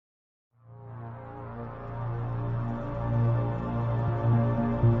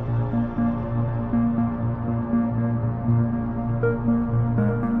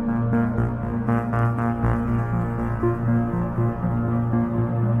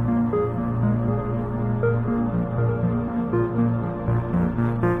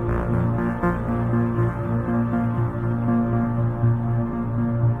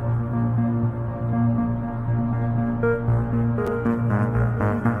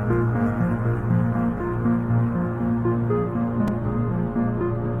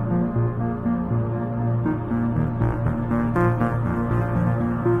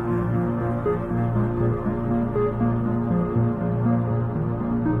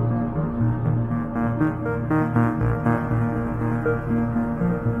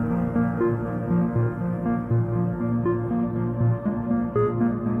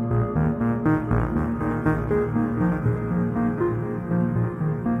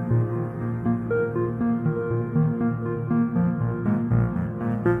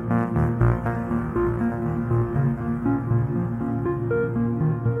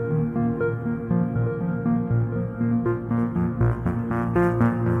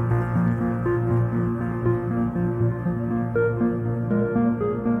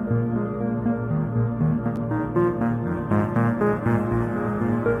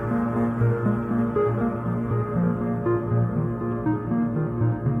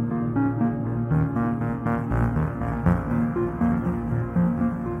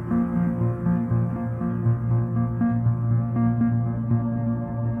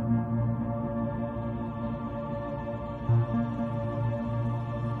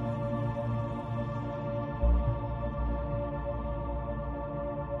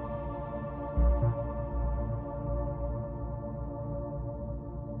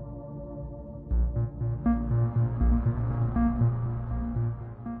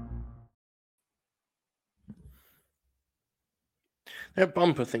That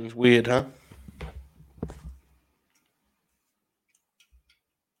bumper thing's weird, huh?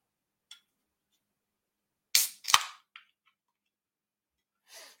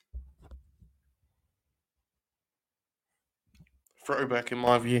 Throwback in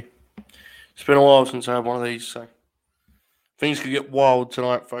my view. It's been a while since I had one of these, so things could get wild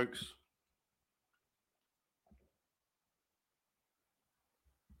tonight, folks.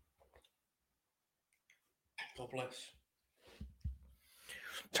 God bless.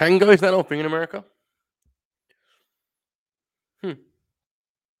 Tango, is that not a thing in America?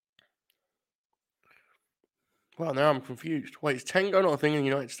 Well, now I'm confused. Wait, is tango not a thing in the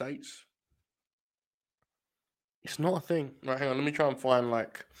United States? It's not a thing. Right, hang on. Let me try and find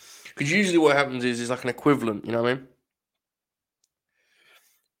because usually what happens is like an equivalent. You know what I mean?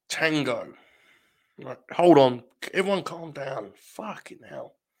 Tango. Right, hold on. Everyone, calm down. Fucking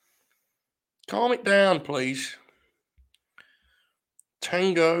hell. Calm it down, please.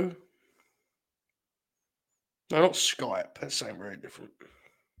 Tango. No, not Skype. That's something very different.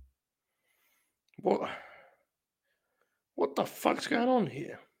 What? What the fuck's going on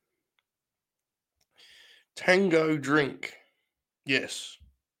here? Tango drink. Yes.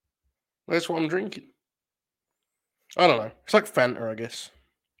 That's what I'm drinking. I don't know. It's like Fanta, I guess.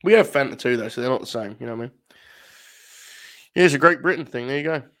 We have Fanta too, though, so they're not the same. You know what I mean? Yeah, it's a Great Britain thing. There you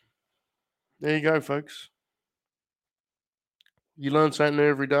go. There you go, folks. You learn something new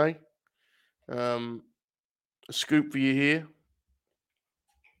every day. A scoop for you here.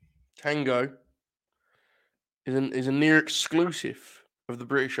 Tango is a near exclusive of the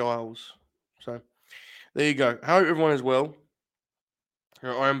British Isles. So there you go. Hope everyone is well.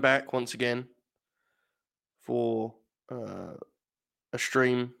 I'm back once again for a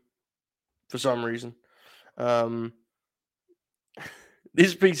stream for some reason.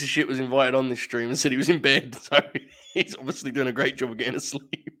 This piece of shit was invited on this stream and said he was in bed, so he's obviously doing a great job of getting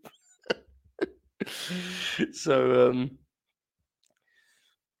asleep. So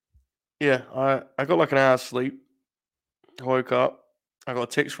yeah, I got like an hour's sleep. I woke up. I got a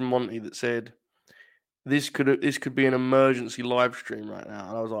text from Monty that said this could be an emergency live stream right now,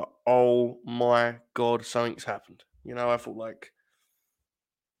 and I was like, oh my god, something's happened. You know, I thought like,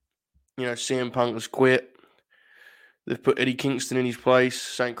 CM Punk has quit. They've put Eddie Kingston in his place.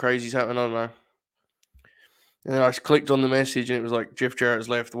 Something crazy's happened. I don't know. And then I clicked on the message, and it was like Jeff Jarrett's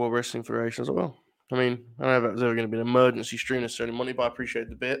left the World Wrestling Federation. I was like, well, I mean, I don't know if it was ever going to be an emergency stream necessarily, Monty, but I appreciate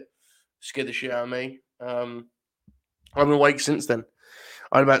the bit. Scared the shit out of me. I've been awake since then.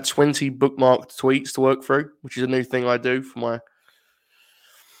 I had about 20 bookmarked tweets to work through, which is a new thing I do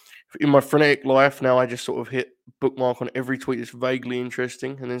in my frenetic life. Now I just sort of hit bookmark on every tweet that's vaguely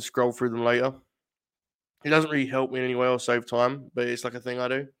interesting and then scroll through them later. It doesn't really help me in any way or save time, but it's like a thing I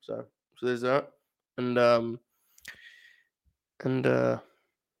do. So there's that. And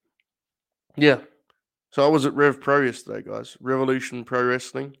yeah. So I was at RevPro yesterday, guys. Revolution Pro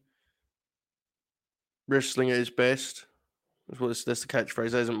Wrestling. Wrestling at its best. That's the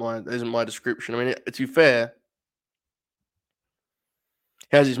catchphrase. That isn't my description. I mean, to be fair,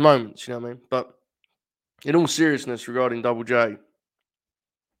 he has his moments, you know what I mean? But in all seriousness regarding Double J,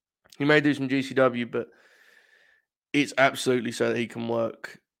 he may do some GCW, but it's absolutely so that he can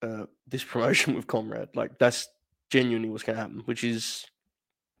work this promotion with Comrade. Like, that's genuinely what's going to happen, which is...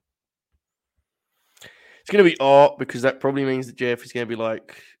 It's going to be art, because that probably means that Jeff is going to be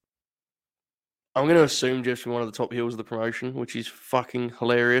like... I'm going to assume Jeff's one of the top heels of the promotion, which is fucking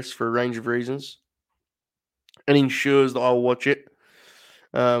hilarious for a range of reasons. And ensures that I'll watch it.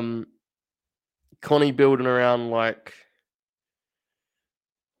 Connie building around like...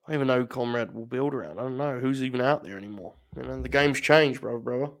 I don't even know who Comrade will build around. I don't know who's even out there anymore. You know, the game's changed,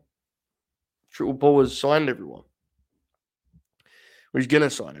 brother. Triple Paul has signed everyone. He's going to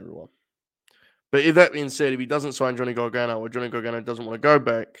sign everyone. But if that being said, if he doesn't sign Johnny Gargano, or Johnny Gargano doesn't want to go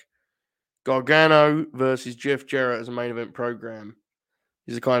back, Gargano versus Jeff Jarrett as a main event program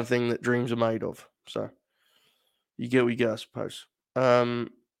is the kind of thing that dreams are made of. So you get what you get, I suppose.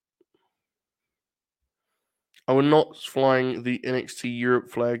 I was not flying the NXT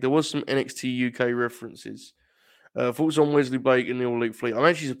Europe flag. There was some NXT UK references. Thoughts on Wesley Blake in the All Elite Fleet? I'm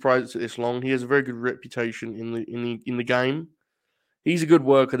actually surprised it's this long. He has a very good reputation in the game. He's a good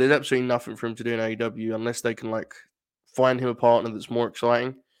worker. There's absolutely nothing for him to do in AEW unless they can like find him a partner that's more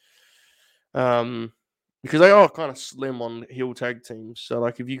exciting. Because they are kind of slim on heel tag teams. So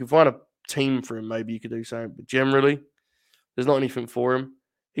like if you can find a team for him, maybe you could do something. But generally, there's not anything for him.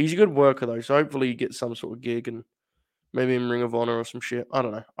 He's a good worker though, so hopefully he gets some sort of gig and maybe in Ring of Honor or some shit. I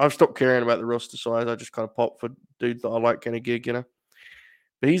don't know. I've stopped caring about the roster size. I just kind of pop for dudes that I like getting a gig, you know.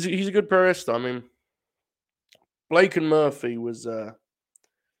 But he's a good pro wrestler. I mean, Blake and Murphy was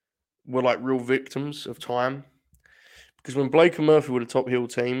were like real victims of time. Because when Blake and Murphy were the top heel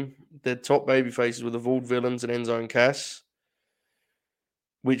team, their top baby faces were the Vaudevillains and Enzo and Cass,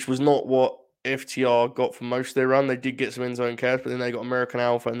 which was not what FTR got for most of their run. They did get some Enzo and Cass, but then they got American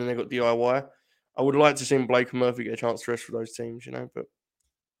Alpha and then they got DIY. I would like to see Blake and Murphy get a chance to wrestle those teams, but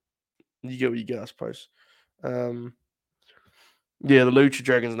you get what you get, I suppose. Yeah, the Lucha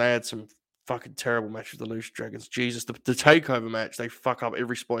Dragons, they had some fucking terrible matches, the Lucha Dragons. Jesus, the takeover match, they fuck up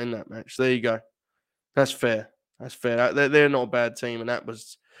every spot in that match. There you go. That's fair. That's fair. They're not a bad team, and that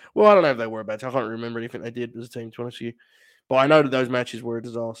was... Well, I don't know if they were a bad team. I can't remember anything they did as a team, to be honest with you. But I know that those matches were a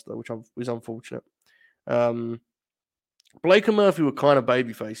disaster, which was unfortunate. Blake and Murphy were kind of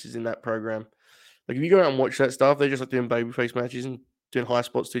baby faces in that program. Like, if you go out and watch that stuff, they're just like doing babyface matches and doing high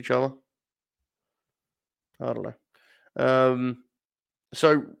spots to each other. I don't know.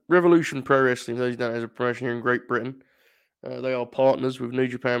 So, Revolution Pro Wrestling, those who don't know, is a promotion here in Great Britain. They are partners with New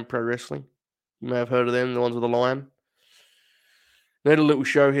Japan Pro Wrestling. You may have heard of them, the ones with the lion. They had a little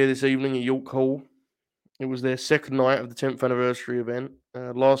show here this evening at York Hall. It was their second night of the 10th anniversary event.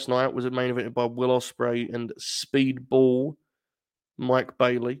 Last night was a main evented by Will Ospreay and Speedball Mike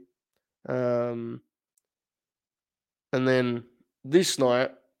Bailey. And then this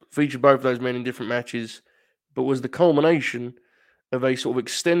night featured both of those men in different matches, but was the culmination of a sort of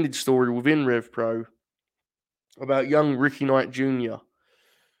extended story within RevPro about young Ricky Knight Jr.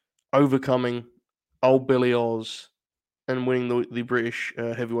 overcoming old Billy Oz and winning the British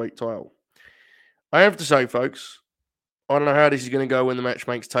heavyweight title. I have to say, folks, I don't know how this is going to go when the match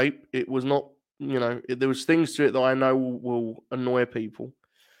makes tape. It was not, there was things to it that I know will annoy people.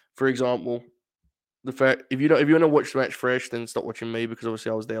 For example, the fact if you want to watch the match fresh, then stop watching me, because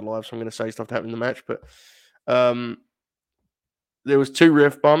obviously I was there live, so I'm going to say stuff that happened in the match. But there was 2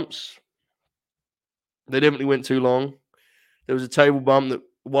 ref bumps. They definitely went too long. There was a table bump that,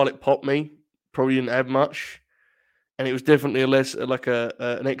 while it popped me, probably didn't add much, and it was definitely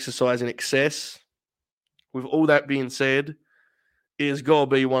an exercise in excess. With all that being said, it has got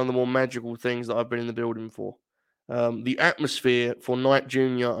to be one of the more magical things that I've been in the building for. The atmosphere for Knight Jr.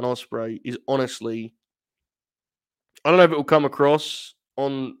 and Ospreay is honestly, I don't know if it will come across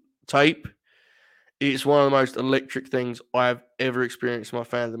on tape. It's one of the most electric things I've ever experienced in my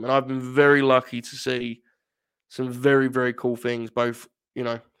fandom. And I've been very lucky to see some very, very cool things, both,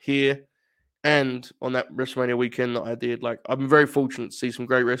 here and on that WrestleMania weekend that I did. Like, I've been very fortunate to see some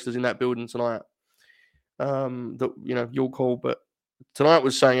great wrestlers in that building tonight. You'll call, but tonight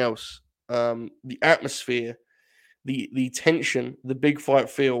was something else. The atmosphere, the tension, the big fight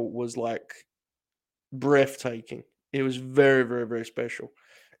feel was like breathtaking. It was very, very, very special.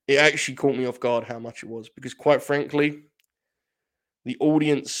 It actually caught me off guard how much it was, because quite frankly, the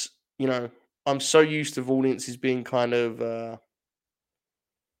audience, I'm so used to audiences being kind of,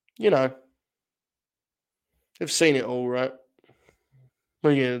 they've seen it all, right?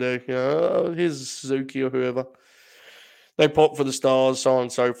 What are you going to do? Here's Suzuki or whoever. They pop for the stars, so on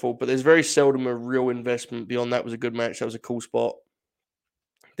and so forth, but there's very seldom a real investment beyond that was a good match. That was a cool spot.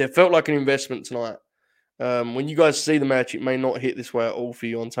 There felt like an investment tonight. When you guys see the match, it may not hit this way at all for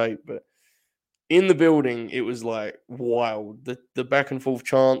you on tape, but in the building, it was like wild. The back and forth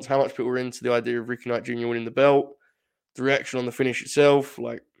chants, how much people were into the idea of Ricky Knight Jr. winning the belt, the reaction on the finish itself,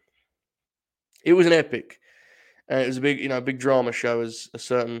 like, it was an epic. And it was a big drama show, as a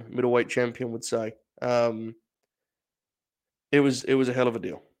certain middleweight champion would say. It was a hell of a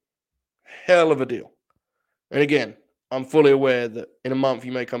deal. Hell of a deal. And again, I'm fully aware that in a month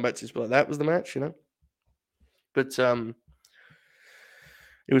you may come back to this, but that was the match, But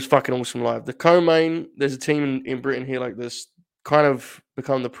it was fucking awesome live. The co-main, there's a team in Britain here like this, kind of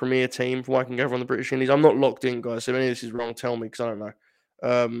become the premier team from what I can gather on the British Indies. I'm not locked in, guys, so if any of this is wrong, tell me, because I don't know.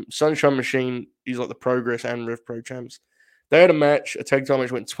 Sunshine Machine is like the Progress and RevPro champs. They had a match, a tag time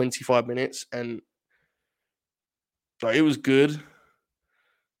match, went 25 minutes, and like, it was good.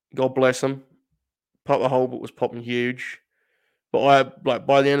 God bless them. Pop the hole, but was popping huge. But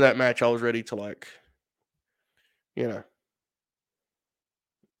by the end of that match, I was ready to I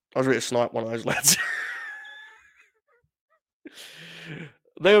was ready to snipe one of those lads.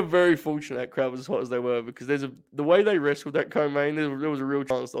 They were very fortunate that crowd was as hot as they were, because the way they wrestled that co-main, there was a real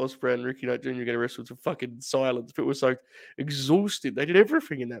chance that Ospreay and Ricky Knight Jr. get wrestled to fucking silence. People were so exhausted. They did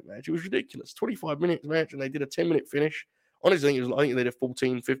everything in that match. It was ridiculous. 25 minutes match, and they did a 10-minute finish. Honestly, I think they did a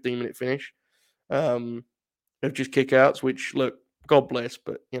 14, 15-minute finish. Of just kickouts, which, look, God bless,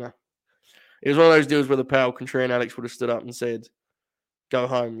 but, it was one of those deals where the pal, Contrarian Alex, would have stood up and said, go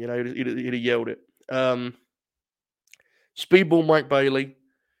home, he'd have yelled it. Speedball Mike Bailey,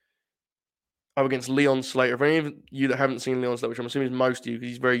 up against Leon Slater. For any of you that haven't seen Leon Slater, which I'm assuming is most of you because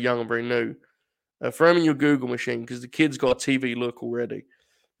he's very young and very new, throw him in your Google machine because the kid's got a TV look already.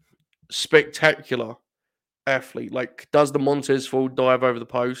 Spectacular athlete. Like, does the Montez Ford dive over the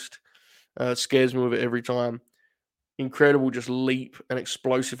post. Scares me with it every time. Incredible just leap and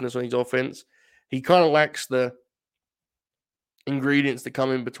explosiveness on his offense. He kind of lacks the ingredients that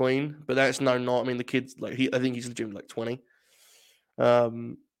come in between, but that's no not. I mean, the kid's like I think he's legitimately like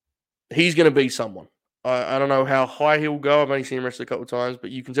 20. He's going to be someone. I don't know how high he'll go. I've only seen him wrestle a couple of times, but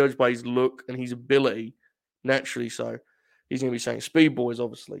you can tell just by his look and his ability, naturally so. He's going to be saying Speed Boys,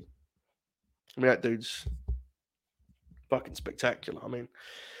 obviously. I mean, that dude's fucking spectacular. I mean,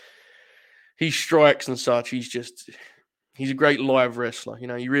 he strikes and such. He's a great live wrestler. You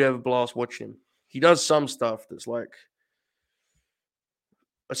know, you really have a blast watching him. He does some stuff that's like,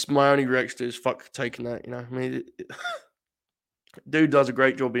 my only reaction is fuck taking that. You know, I mean, dude does a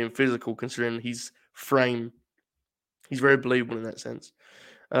great job being physical considering his frame. He's very believable in that sense.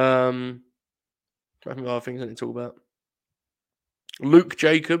 I think other things I need to talk about. Luke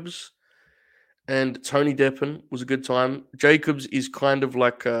Jacobs and Tony Deppen was a good time. Jacobs is kind of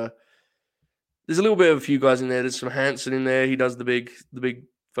like there's a little bit of a few guys in there. There's some Hanson in there. He does the big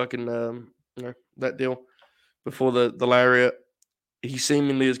fucking that deal before the lariat. He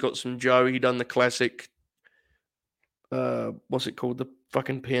seemingly has got some Joe. He done the classic what's it called? The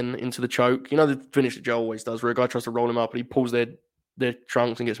fucking pin into the choke. You know the finish that Joe always does, where a guy tries to roll him up and he pulls their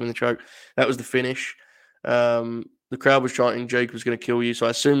trunks and gets them in the choke. That was the finish. The crowd was chanting Jake was going to kill you, so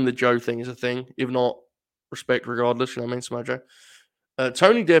I assume the Joe thing is a thing. If not, respect regardless. You know what I mean, Smojo?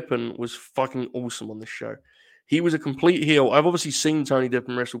 Tony Deppen was fucking awesome on this show. He was a complete heel. I've obviously seen Tony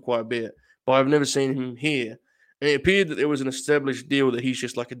Deppen wrestle quite a bit, but I've never seen him here. And it appeared that there was an established deal that he's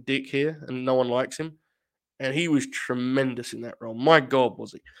just like a dick here and no one likes him. And he was tremendous in that role. My God,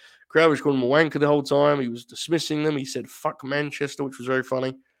 was he? Crowd was calling him a wanker the whole time. He was dismissing them. He said, fuck Manchester, which was very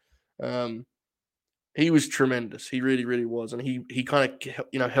funny. He was tremendous. He really, really was. And he kind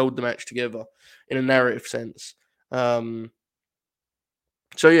of, held the match together in a narrative sense. So,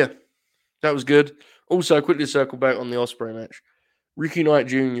 yeah, that was good. Also, quickly circle back on the Ospreay match. Ricky Knight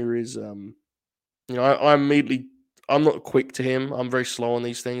Jr. is, I'm not quick to him. I'm very slow on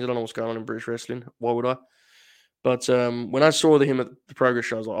these things. I don't know what's going on in British wrestling. Why would I? But when I saw him at the Progress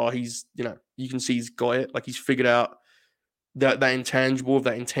show, I was like, oh, he's, you can see he's got it. Like, he's figured out that intangible of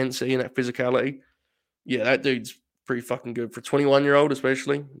that intensity and that physicality. Yeah, that dude's pretty fucking good. For a 21-year-old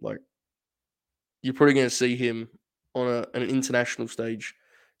especially, like, you're probably going to see him on an international stage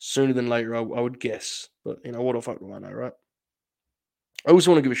sooner than later, I would guess. But, what the fuck do I know, right? I also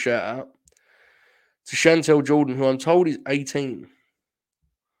want to give a shout out to Chantel Jordan, who I'm told is 18,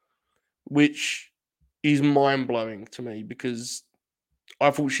 which is mind-blowing to me because I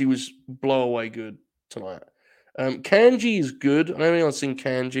thought she was blow away good tonight. Kanji is good. I don't know if anyone's seen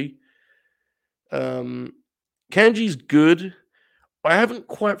Kanji. Kanji's good. I haven't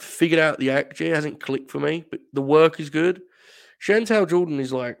quite figured out the act yet. It hasn't clicked for me, but the work is good. Chantal Jordan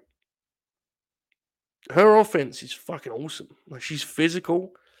is like, her offense is fucking awesome. Like, she's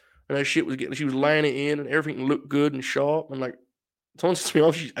physical, and her shit she was laying it in, and everything looked good and sharp. And like, someone said to me,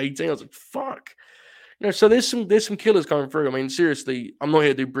 "Oh, she's 18." I was like, "Fuck." So there's some killers coming through. I mean, seriously, I'm not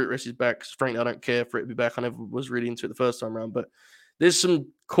here to do Brit Wrestling's back because frankly, I don't care for it to be back. I never was really into it the first time around, but there's some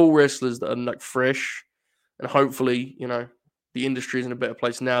cool wrestlers that are like fresh, and hopefully, the industry is in a better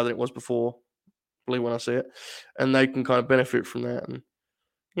place now than it was before. Believe when I say it, and they can kind of benefit from that and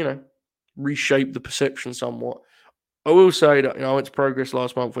reshape the perception somewhat. I will say that I went to Progress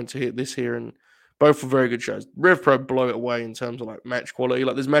last month, went to hit this here, and both were very good shows. RevPro blow it away in terms of like match quality.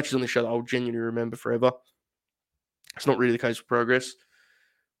 Like, there's matches on the show that I'll genuinely remember forever. It's not really the case with Progress,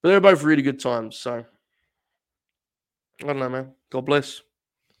 but they're both really good times. So I don't know, man. God bless.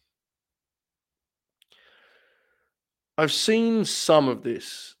 I've seen some of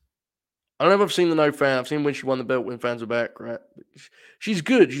this. I don't know if I've seen the No Fan. I've seen when she won the belt when fans were back, right? She's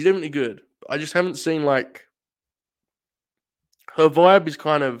good. She's definitely good. I just haven't seen like her vibe is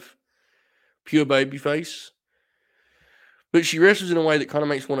kind of pure babyface. But she wrestles in a way that kind of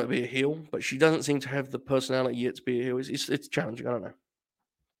makes one want to be a heel, but she doesn't seem to have the personality yet to be a heel. It's challenging. I don't know.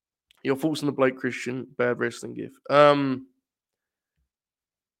 Your thoughts on the Blake Christian bad wrestling gif?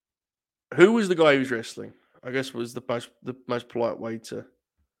 Who was the guy who was wrestling? I guess was the most polite way to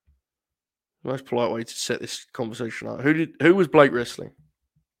set this conversation up. Who was Blake wrestling?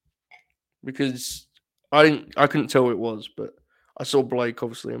 Because I couldn't tell who it was, but I saw Blake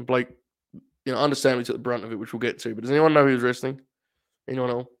obviously, and Blake, understandably took the brunt of it, which we'll get to. But does anyone know who was wrestling? Anyone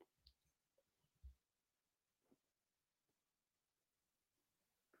else?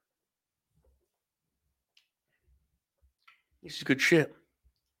 This is good shit.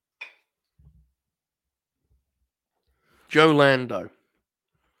 Joe Lando.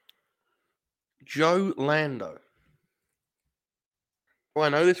 Joe Lando. Oh, I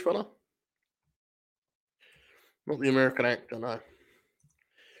know this fella. Not the American actor, no.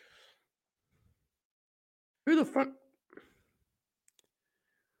 Who the fuck?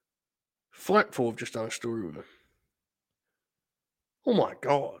 Fightful have just done a story with him. Oh my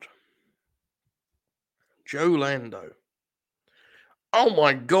god. Joe Lando. Oh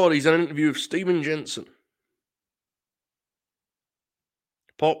my god, he's done an interview with Steven Jensen.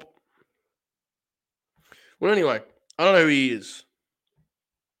 Pop. Well, anyway, I don't know who he is.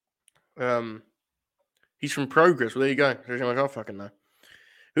 He's from Progress. Well, there you go. There's how much I fucking know.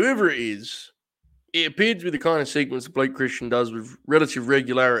 Whoever it is, it appeared to be the kind of sequence that Blake Christian does with relative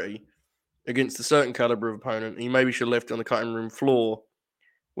regularity against a certain caliber of opponent. He maybe should have left it on the cutting room floor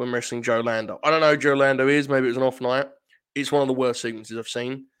when wrestling Joe Lando. I don't know who Joe Lando is. Maybe it was an off night. It's one of the worst sequences I've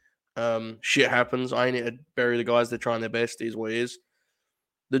seen. Shit happens. I ain't here to bury the guys. They're trying their best. It is what it is.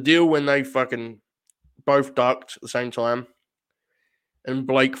 The deal when they fucking both ducked at the same time and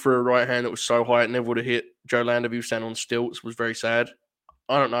Blake threw a right hand that was so high it never would have hit Joe Lando if he was standing on stilts was very sad.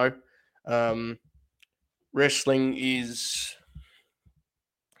 I don't know. Wrestling is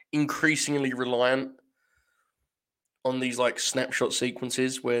increasingly reliant on these like snapshot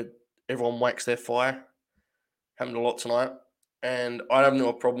sequences where everyone whacks their fire. Happened a lot tonight. And I have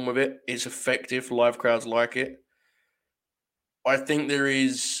no problem with it. It's effective. Live crowds like it. I think there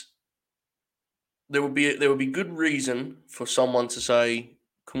would be good reason for someone to say,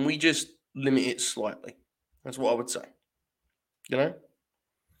 can we just limit it slightly? That's what I would say. You know?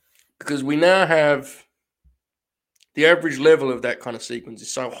 Because we now have the average level of that kind of sequence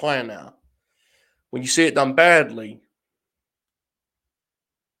is so high now. When you see it done badly,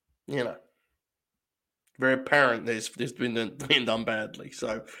 you know, very apparent there's been done badly.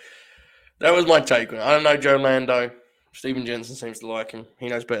 So that was my take on it. I don't know Joe Lando. Steven Jensen seems to like him. He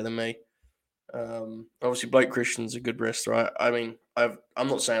knows better than me. Obviously, Blake Christian's a good wrestler. I mean, I'm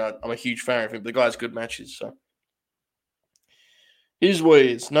not saying I'm a huge fan of him, but the guy's good matches. So here's what it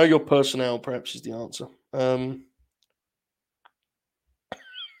is. Know your personnel, perhaps, is the answer. I'm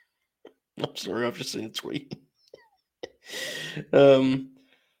sorry, I've just seen a tweet.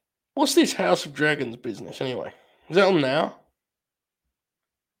 What's this House of Dragons business anyway? Is that on now?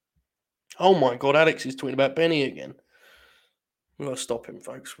 Oh my god, Alex is tweeting about Benny again. We've got to stop him,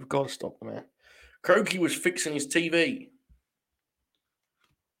 folks. We've got to stop the man. Croaky was fixing his TV.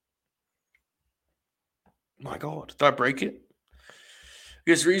 My god, did I break it? I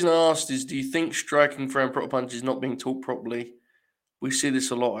guess the reason I asked is, do you think striking frame proper punch is not being taught properly? We see this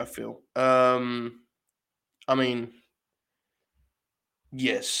a lot, I feel. I mean,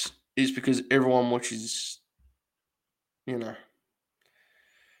 yes, it's because everyone watches,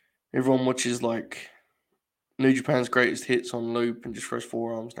 everyone watches like New Japan's Greatest Hits on loop and just throws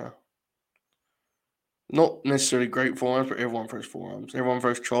forearms now. Not necessarily great forearms, but everyone throws forearms. Everyone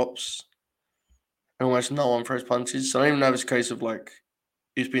throws chops. And almost no one throws punches. So I don't even know if it's a case of like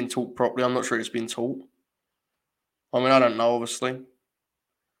it's being taught properly. I'm not sure it's been taught. I mean, I don't know, obviously.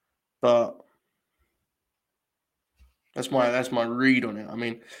 But that's my read on it. I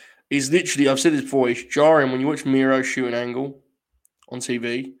mean, it's literally, I've said this before, it's jarring when you watch Miro shoot an angle on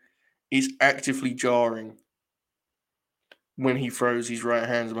TV. It's actively jarring when he throws his right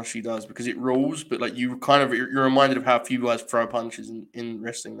hand as much as he does because it rules, but like you're reminded of how few guys throw punches in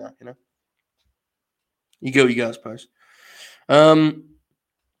wrestling now, you know? You go, you guys, suppose. All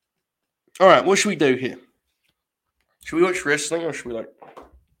right, what should we do here? Should we watch wrestling or should we do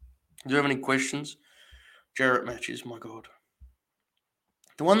you have any questions? Jarrett matches, my god.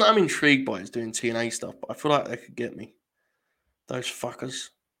 The one that I'm intrigued by is doing TNA stuff, but I feel like they could get me. Those fuckers.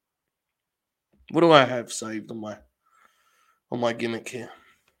 What do I have saved on my gimmick here?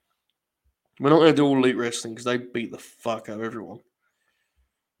 We're not going to do all elite wrestling because they beat the fuck out of everyone.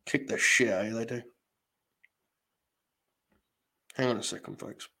 Kick the shit out of you, they do. Hang on a second,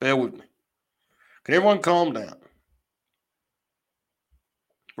 folks. Bear with me. Can everyone calm down?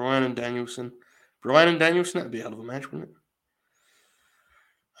 Bryan and Danielson, that'd be a hell of a match, wouldn't it?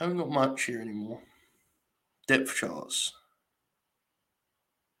 I haven't got much here anymore. Depth charts.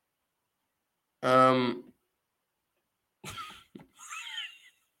 I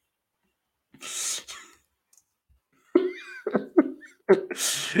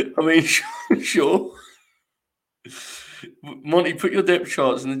mean, sure. Monty, put your depth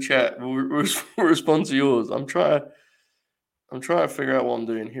charts in the chat. We'll respond to yours. I'm trying to figure out what I'm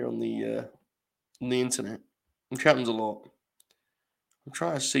doing here on the internet. Which happens a lot. I'm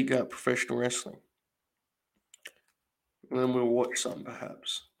trying to seek out professional wrestling. and then we'll watch some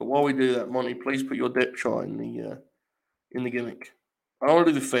perhaps. But while we do that, Monty, please put your depth chart in the gimmick. I don't want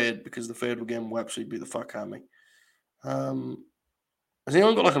to do the Fed because the Fed again will absolutely beat the fuck out of me. Has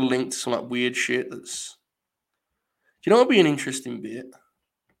anyone got like a link to some like weird shit that's? Do you know what would be an interesting bit? I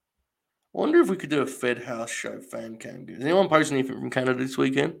wonder if we could do a Fed house show fan cam. Is anyone posting anything from Canada this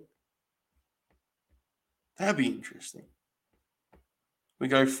weekend? That'd be interesting. We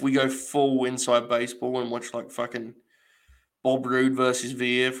go full inside baseball and watch like fucking Bob Roode versus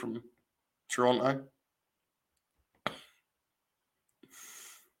Veer from Toronto.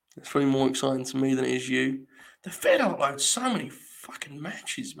 It's probably more exciting to me than it is you. The Fed uploads so many fucking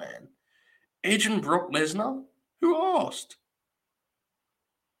matches, man. Edge and Brock Lesnar? Who asked?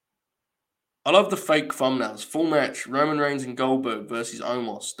 I love the fake thumbnails. Full match, Roman Reigns and Goldberg versus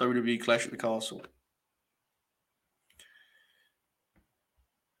Omos, WWE Clash at the Castle.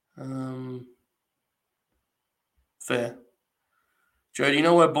 Fair. Joe, do you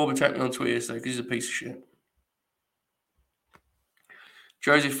know why Bob attacked me on Twitter yesterday? Because he's a piece of shit.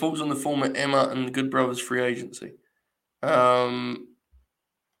 Josie, thoughts on the former Emma and the Good Brothers free agency? I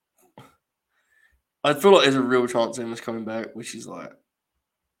feel like there's a real chance Emma's coming back, which is like,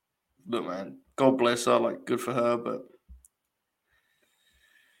 look, man, God bless her, like, good for her, but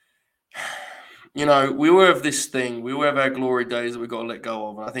you know, we all have this thing. We all have our glory days that we've got to let go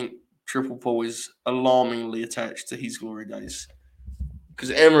of. And I think Triple Paul is alarmingly attached to his glory days.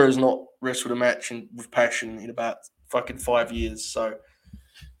 Because Emma has not wrestled a match with passion in about fucking 5 years. So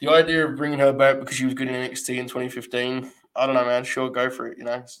the idea of bringing her back because she was good in NXT in 2015, I don't know, man. Sure, go for it. You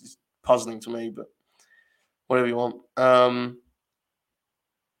know, it's puzzling to me, but whatever you want.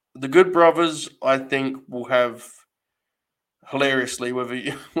 The Good Brothers, I think, will have, hilariously, whether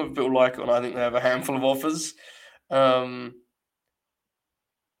people like it or not, I think they have a handful of offers.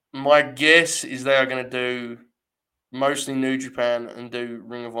 My guess is they are going to do mostly New Japan and do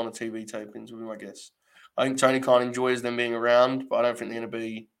Ring of Honor TV tapings, would be my guess. I think Tony Khan enjoys them being around, but I don't think they're going to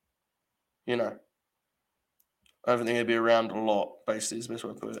be, you know, I don't think they're going to be around a lot, basically, is the best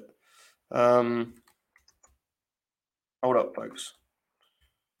way to put it. Hold up, folks.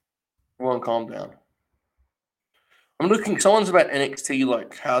 Everyone calm down. I'm looking, someone's about NXT,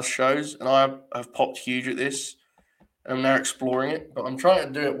 like, house shows, and I have popped huge at this, and I'm now exploring it, but I'm trying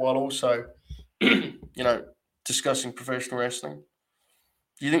to do it while also, you know, discussing professional wrestling.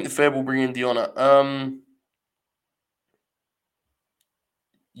 Do you think the Fed will bring in Deonna?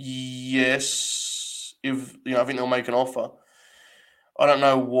 Yes. If you know, I think they'll make an offer. I don't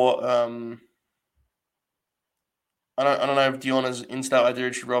know what. I don't know if Deonna's in-state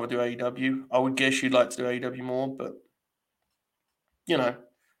idea she'd rather do AEW. I would guess she'd like to do AEW more, but you know,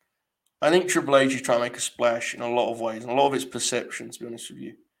 I think Triple H is trying to make a splash in a lot of ways, and a lot of it's perception. To be honest with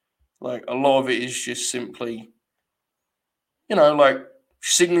you, like a lot of it is just simply, you know, like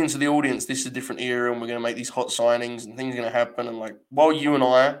signaling to the audience this is a different era, and we're going to make these hot signings, and things are going to happen. And like, while you and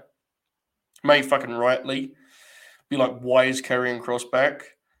I may fucking rightly be like, why is Karrion Kross back?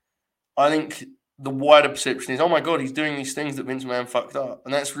 I think the wider perception is, oh my God, he's doing these things that Vince McMahon fucked up.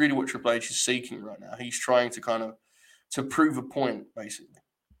 And that's really what Triple H is seeking right now. He's trying to kind of, to prove a point, basically.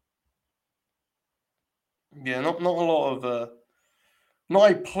 Yeah, not a lot of,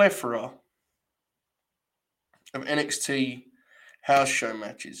 not a plethora of NXT house show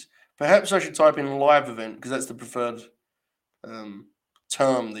matches. Perhaps I should type in live event because that's the preferred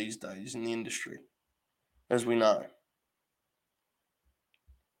term these days in the industry, as we know.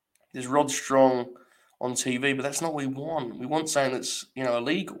 There's Rod Strong on TV, but that's not what we want. We want something that's, you know,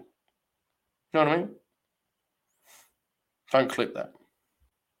 illegal. You know what I mean? Don't clip that.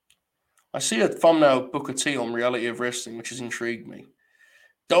 I see a thumbnail of Booker T on Reality of Wrestling, which has intrigued me.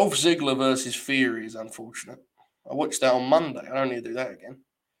 Dolph Ziggler versus Theory is unfortunate. I watched that on Monday. I don't need to do that again.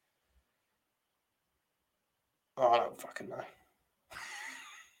 Oh, I don't fucking know.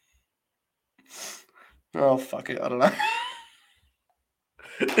 Oh, fuck it. I don't know.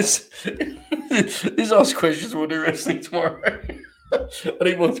 This asks questions. We'll do wrestling tomorrow. I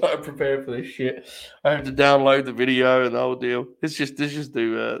need more time to prepare for this shit. I have to download the video and the whole deal. Let's just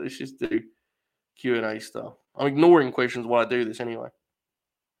do Q&A stuff. I'm ignoring questions while I do this anyway.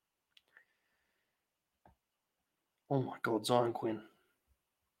 Oh my God, Zion Quinn.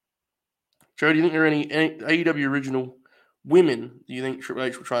 Joe, do you think there are any AEW original women do you think Triple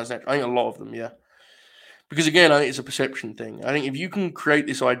H will try and snatch? I think a lot of them, yeah. Because again, I think it's a perception thing. I think if you can create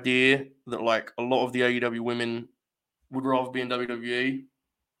this idea that like a lot of the AEW women would rather be in WWE,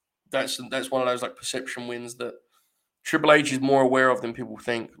 that's one of those like perception wins that Triple H is more aware of than people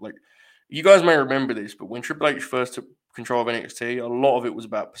think. Like, you guys may remember this, but when Triple H first took control of NXT, a lot of it was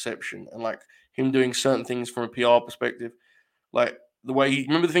about perception and like him doing certain things from a PR perspective. Like the way he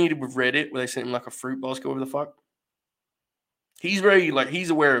remember the thing he did with Reddit where they sent him like a fruit basket, whatever the fuck. He's very like he's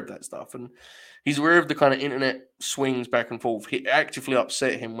aware of that stuff and he's aware of the kind of internet swings back and forth. It actively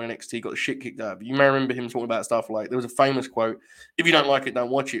upset him when NXT got the shit kicked out of him. You may remember him talking about stuff like there was a famous quote: "If you don't like it, don't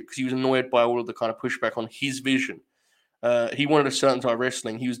watch it," because he was annoyed by all of the kind of pushback on his vision. He wanted a certain type of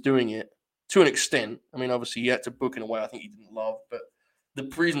wrestling. He was doing it to an extent. I mean, obviously, he had to book in a way I think he didn't love, but the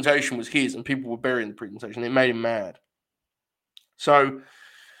presentation was his, and people were burying the presentation. It made him mad. So,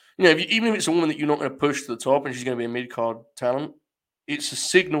 you know, even if it's a woman that you're not going to push to the top and she's going to be a mid-card talent, it's a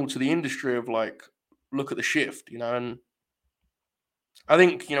signal to the industry of like, look at the shift, you know. And I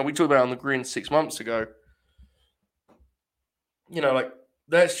think, you know, we talked about it on the Green 6 months ago. You know, like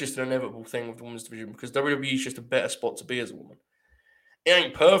that's just an inevitable thing with the women's division because WWE is just a better spot to be as a woman. It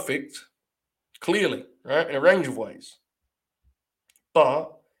ain't perfect, clearly, right? In a range of ways.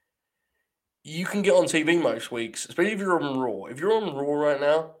 But you can get on TV most weeks, especially if you're on Raw. If you're on Raw right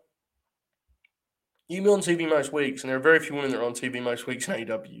now, you can be on TV most weeks, and there are very few women that are on TV most weeks in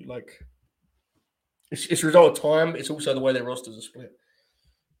AEW. Like, it's a result of time. It's also the way their rosters are split.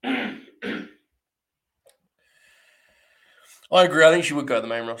 I agree. I think she would go to the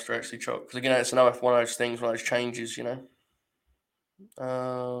main roster, actually, Chuck. Because, again, it's another one of those things, one of those changes, you know.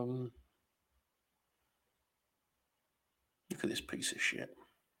 Look at this piece of shit.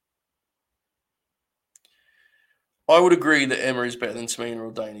 I would agree that Emma is better than Tamina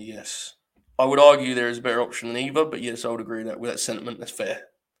or Dana, yes. I would argue there is a better option than either, but yes, I would agree that with that sentiment, that's fair.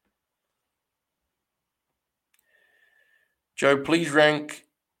 Joe, please rank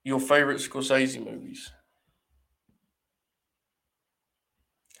your favourite Scorsese movies.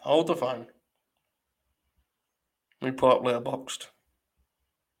 Hold the phone. Let me pull up Letterboxd.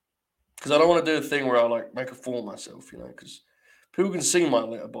 Because I don't want to do a thing where I like make a fool of myself, you know, because people can see my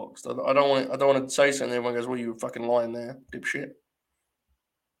Letterboxd. I don't want to say something and everyone goes, well, you were fucking lying there, dipshit.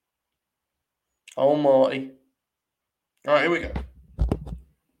 Oh, Marty. All right, here we go.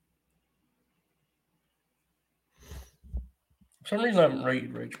 For some reason, I haven't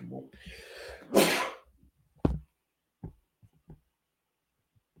rated Raging Bull.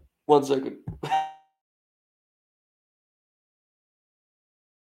 One second.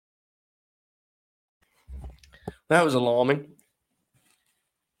 That was alarming.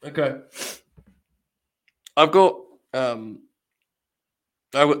 Okay. I've got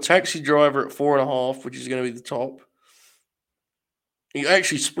Taxi Driver at 4.5, which is going to be the top. He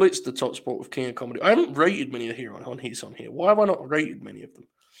actually splits the top spot with King of Comedy. I haven't rated many here on here. Why have I not rated many of them?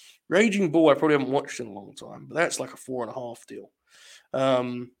 Raging Bull, I probably haven't watched in a long time, but that's like a 4.5 deal.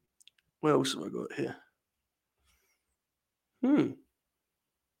 What else have I got here? Oh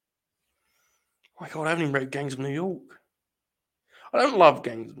my God, I haven't even read Gangs of New York. I don't love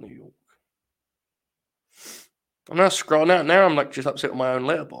Gangs of New York. I'm now scrolling out. Now I'm like just upset with my own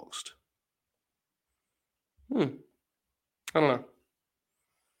Letterboxd. I don't know. I'm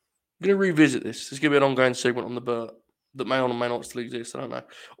going to revisit this. There's going to be an ongoing segment on the Burt that may or may not still exist. I don't know.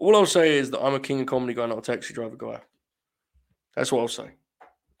 All I'll say is that I'm a King of Comedy guy, not a Taxi Driver guy. That's what I'll say.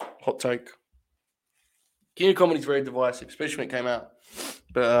 Hot take. King of Comedy is very divisive, especially when it came out.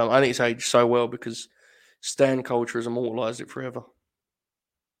 But I think it's aged so well because stan culture has immortalized it forever.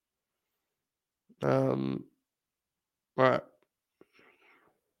 Right.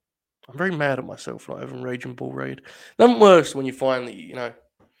 I'm very mad at myself for not having Raging Bull raid. Nothing worse when you find that, you know,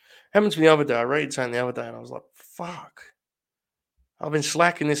 happened to me the other day. I raided something the other day and I was like, fuck. I've been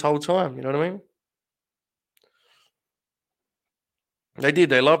slacking this whole time. You know what I mean? They did.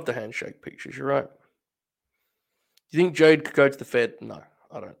 They loved the handshake pictures. You're right. Do you think Jade could go to the Fed? No,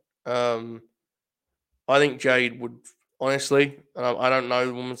 I don't. I think Jade would, honestly, I don't know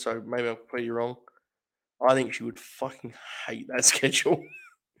the woman, so maybe I'm completely wrong. I think she would fucking hate that schedule.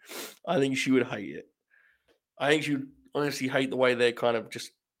 I think she would hate it. I think she would honestly hate the way they're kind of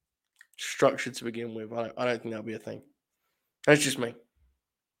just structured to begin with. I don't think that'll be a thing. That's just me.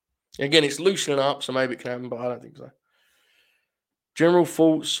 Again, it's loosening up, so maybe it can happen, but I don't think so. General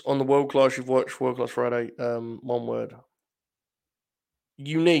thoughts on the World Class you've watched, World Class Friday, one word.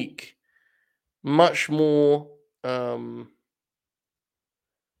 Unique. Much more, what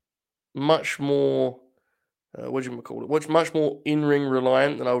do you call it? Much more in-ring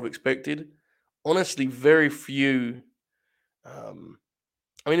reliant than I would have expected. Honestly, very few. I mean,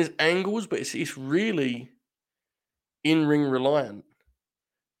 there's angles, but it's really in-ring reliant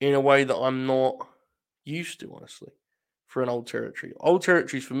in a way that I'm not used to, honestly, for an old territory. Old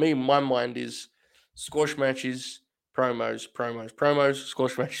territories, for me, my mind is squash matches, promos,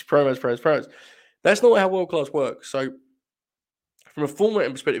 squash matches, promos. That's not how world class works. So, from a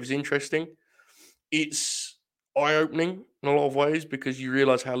formatting perspective, it's interesting. It's eye opening in a lot of ways because you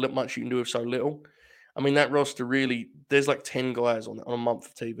realize how much you can do with so little. I mean, that roster really, there's like 10 guys on a month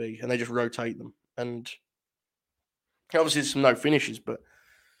of TV and they just rotate them. And obviously, there's some no finishes, but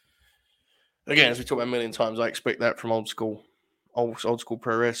again, as we talked about a million times, I expect that from old school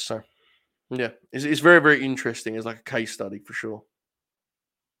pro wrestling. So, yeah, it's very, very interesting. It's like a case study for sure.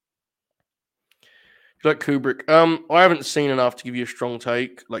 You like Kubrick? I haven't seen enough to give you a strong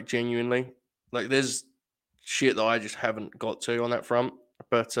take, like genuinely. Like, there's shit that I just haven't got to on that front.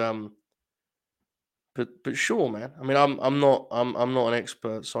 But sure, man. I mean, I'm not an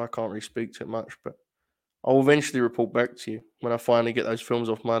expert, so I can't really speak to it much. But I'll eventually report back to you when I finally get those films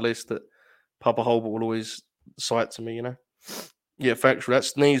off my list that Papa Holbert will always cite to me. You know. Yeah, factual. That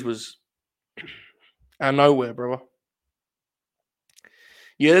sneeze was out of nowhere, brother.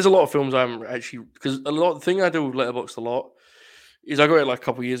 Yeah, there's a lot of films I haven't actually because the thing I do with Letterboxd a lot is I got it like a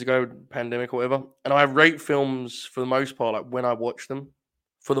couple of years ago, pandemic or whatever, and I rate films for the most part like when I watch them.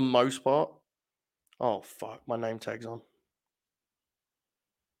 For the most part, oh fuck, my name tag's on.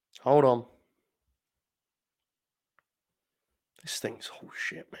 Hold on, this thing's oh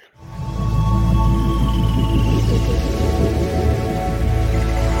shit, man.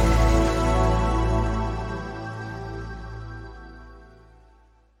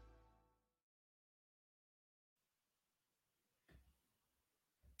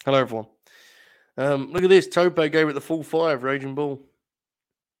 Hello, everyone. Look at this. Tope gave it the full 5. Raging Bull.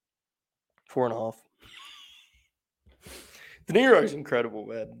 4.5. De Niro's incredible,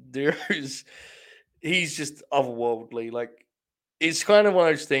 man. De Niro's he's just otherworldly. Like it's kind of one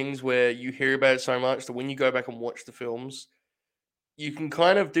of those things where you hear about it so much that when you go back and watch the films, you can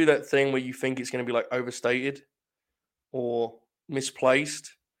kind of do that thing where you think it's going to be like overstated or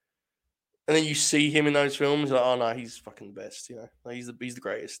misplaced, and then you see him in those films. Like, oh no, he's fucking the best. You know, like, he's the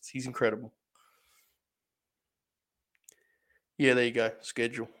greatest. He's incredible. Yeah, there you go.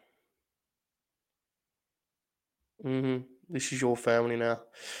 Schedule. This is your family now.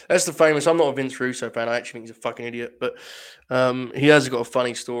 That's the famous. I'm not a Vince Russo fan. I actually think he's a fucking idiot. But he has got a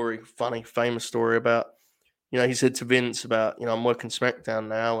famous story about. You know, he said to Vince about, you know, I'm working SmackDown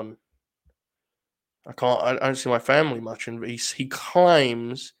now, and I don't see my family much. And he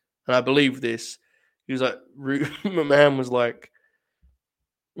claims, and I believe this. He was like, my man was like,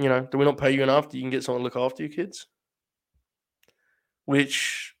 you know, do we not pay you enough that you can get someone to look after your kids?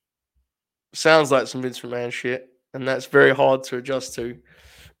 Which sounds like some Vince McMahon shit, and that's very hard to adjust to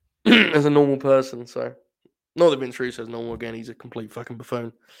as a normal person. So, not that Vince Russo is normal. Again, he's a complete fucking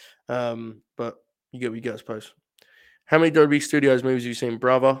buffoon. But you get what you get, I suppose. How many WWE Studios movies have you seen,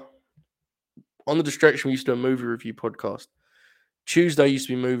 brother? On the Distraction, we used to do a movie review podcast. Tuesday used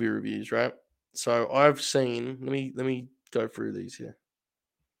to be movie reviews, right? So I've seen. Let me go through these here.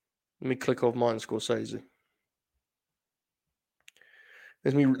 Let me click off Martin Scorsese.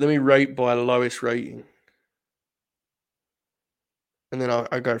 Let me rate by lowest rating, and then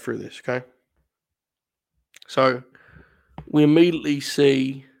I go through this. Okay. So we immediately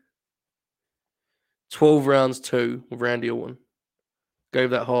see 12 Rounds 2 with Randy Orton.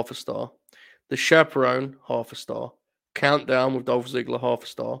 Gave that half a star. The Chaperone, half a star. Countdown with Dolph Ziggler, half a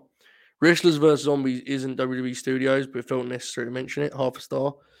star. Wrestlers vs. Zombies isn't WWE Studios, but it felt necessary to mention it, half a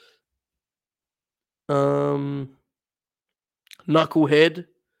star. Knucklehead,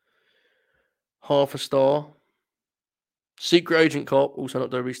 half a star. Secret Agent Cop, also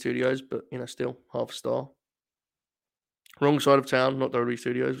not WWE Studios, but you know, still half a star. Wrong Side of Town, not WWE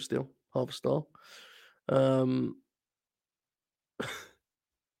Studios, but still half a star. I'm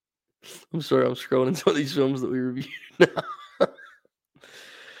sorry, I'm scrolling to these films that we reviewed now.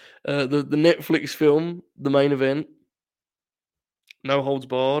 The Netflix film, The Main Event, No Holds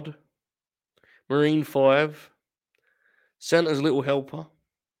Barred, Marine 5, Santa's Little Helper,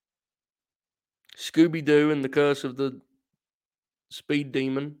 Scooby-Doo and the Curse of the Speed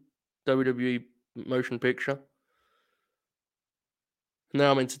Demon, WWE motion picture.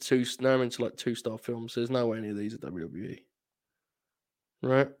 Now I'm into like 2-star films. There's no way any of these are WWE.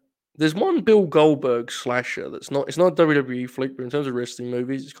 Right? There's one Bill Goldberg slasher it's not a WWE flick, but in terms of wrestling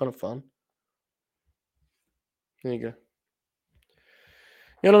movies, it's kind of fun. There you go.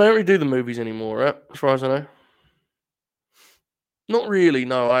 Yeah, I don't really do the movies anymore, right? As far as I know. Not really,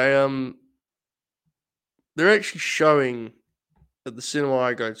 no. They're actually showing at the cinema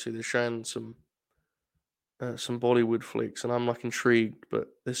I go to. They're showing some Bollywood flicks, and I'm like intrigued. But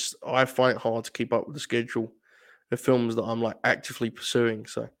I find it hard to keep up with the schedule of films that I'm like actively pursuing.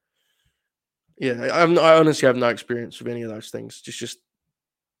 So, yeah, I honestly have no experience with any of those things. Just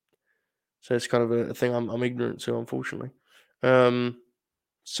So it's kind of a thing I'm ignorant to, unfortunately.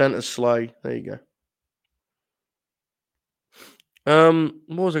 Santa's sleigh. There you go.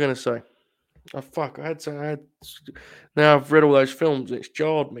 What was I going to say? Oh fuck! I had. Now I've read all those films. It's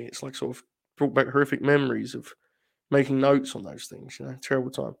jarred me. It's like sort of brought back horrific memories of making notes on those things.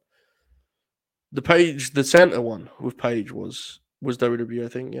 Terrible time. The Santa one with Paige was WWE. I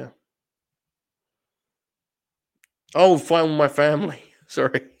think. Yeah. Oh, Fight with My Family.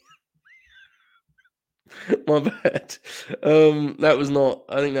 Sorry, my bad. That was not.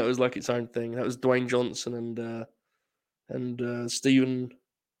 I think that was like its own thing. That was Dwayne Johnson and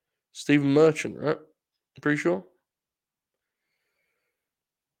Stephen Merchant, right? I'm pretty sure.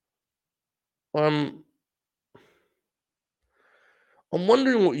 I'm I'm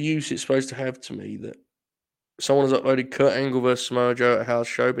wondering what use it's supposed to have to me that someone has uploaded Kurt Angle versus Samoa Joe at a house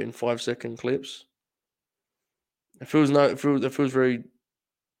show, but in 5-second clips. It feels no. It feels very.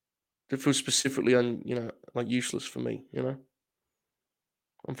 It feels specifically like useless for me.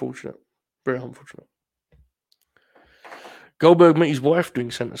 Unfortunate. Very unfortunate. Goldberg met his wife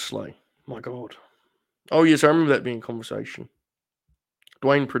doing Center Slay. My God. Oh yes, I remember that being a conversation.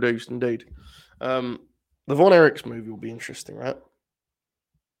 Dwayne produced, indeed. The Von Erichs movie will be interesting, right?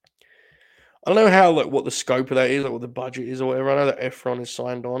 I don't know how what the scope of that is, like what the budget is or whatever. I know that Efron is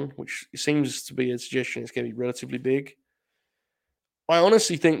signed on, which seems to be a suggestion it's going to be relatively big. I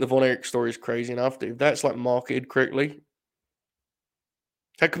honestly think the Von Erich story is crazy enough that if that's like marketed correctly,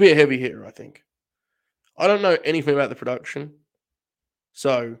 that could be a heavy hitter, I think. I don't know anything about the production.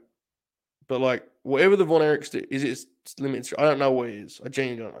 So, but like whatever the Von Erichs do, is it limited? I don't know what it is. I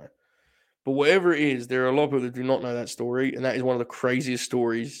genuinely don't know. But whatever it is, there are a lot of people that do not know that story, and that is one of the craziest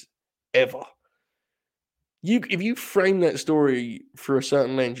stories ever. If you frame that story through a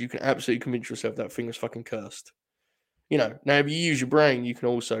certain lens, you can absolutely convince yourself that thing was fucking cursed. Now if you use your brain, you can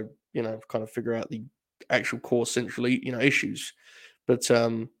also, kind of figure out the actual core centrally, issues. But yeah,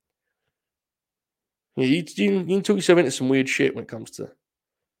 you can talk yourself into some weird shit when it comes to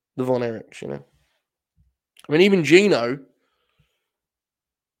the Von Erichs, I mean, even Gino,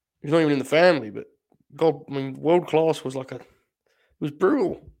 he's not even in the family, but God, I mean, world class it was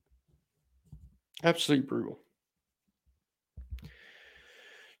brutal. Absolutely brutal. I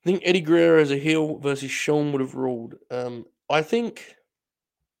think Eddie Guerrero as a heel versus Shawn would have ruled. I think,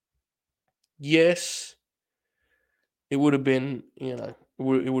 yes, it would have been, it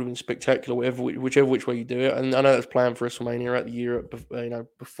would have been spectacular, whichever which way you do it. And I know that's planned for WrestleMania at the year,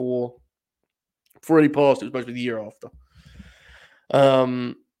 before he passed. It was supposed to be the year after.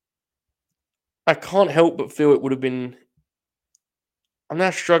 I can't help but feel it would have been. I'm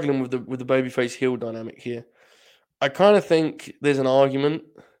now struggling with the babyface heel dynamic here. I kind of think there's an argument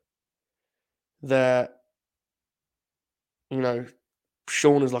that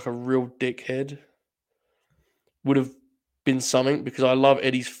Shawn is like a real dickhead would have been something, because I love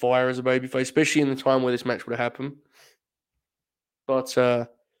Eddie's fire as a babyface, especially in the time where this match would have happened. But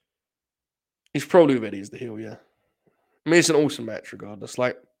he's probably with Eddie as the heel, yeah. I mean, it's an awesome match regardless.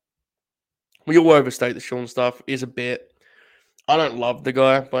 Like, we all overstate the Shawn stuff. Is a bit. I don't love the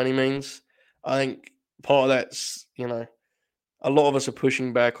guy by any means. I think part of that's, a lot of us are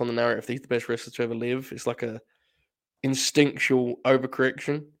pushing back on the narrative that he's the best wrestler to ever live. It's like a instinctual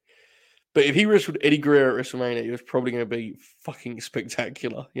overcorrection. But if he wrestled Eddie Guerrero at WrestleMania, it was probably going to be fucking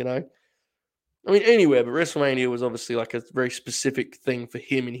spectacular, I mean, anywhere, but WrestleMania was obviously like a very specific thing for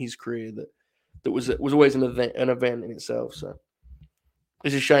him in his career that was always an event in itself. So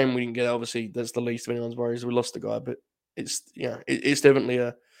it's a shame we didn't get it. Obviously, that's the least of anyone's worries. We lost the guy, but it's it's definitely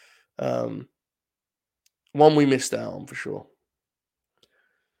a one we missed out on for sure.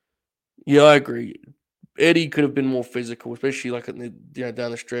 Yeah, I agree. Eddie could have been more physical, especially like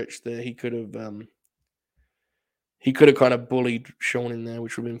down the stretch there. He could have kind of bullied Shawn in there,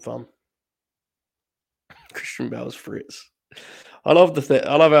 which would have been fun. Christian Bale's Fritz. I love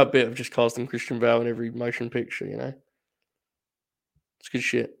I love our bit of just casting Christian Bale in every motion picture. It's good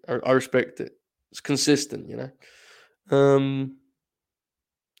shit. I respect it. It's consistent.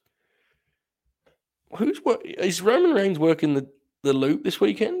 Is Roman Reigns working the loop this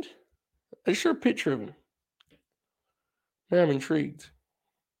weekend? I just saw a picture of him. Now I'm intrigued.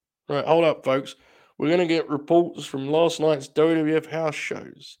 Right, hold up, folks. We're going to get reports from last night's WWF house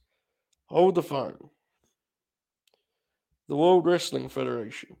shows. Hold the phone. The World Wrestling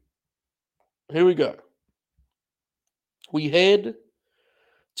Federation. Here we go. We head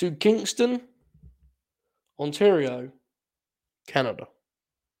to Kingston, Ontario, Canada.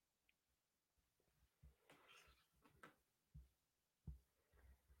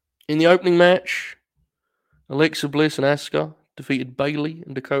 In the opening match, Alexa Bliss and Asuka defeated Bayley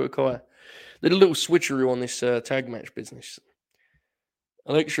and Dakota Kai. They did a little switcheroo on this tag match business.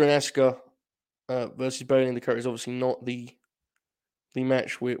 Alexa and Asuka versus Bayley and Dakota is obviously not the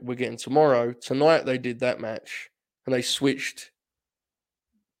match we're getting tomorrow. Tonight they did that match, and they switched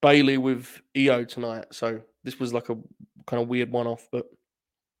Bayley with Io tonight. So this was like a kind of weird one-off, but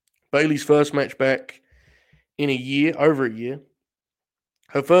Bayley's first match back in a year, over a year.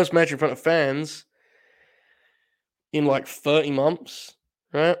 Her first match in front of fans in like 30 months,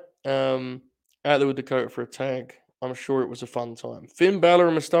 right? Out there with Dakota for a tag. I'm sure it was a fun time. Finn Balor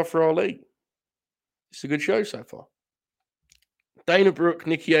and Mustafa Ali. It's a good show so far. Dana Brooke,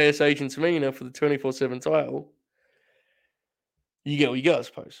 Nikki ASH, and Tamina for the 24/7 title. You get what you got, I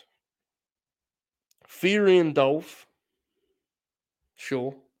suppose. Fury and Dolph.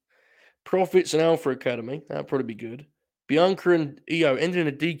 Sure. Profits and Alpha Academy. That'd probably be good. Bianca and Io ended in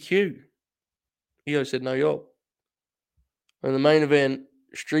a DQ. Io said no, yo. And the main event,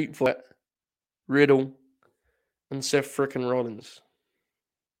 Street Fight, Riddle, and Seth frickin' Rollins.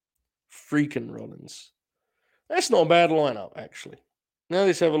 Freaking Rollins. That's not a bad lineup, actually. Now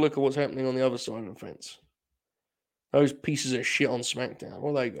let's have a look at what's happening on the other side of the fence. Those pieces of shit on SmackDown.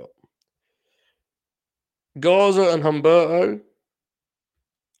 What they got? Garza and Humberto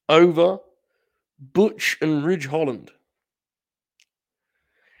over Butch and Ridge Holland.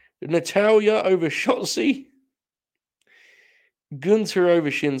 Natalia over Shotzi. Gunther over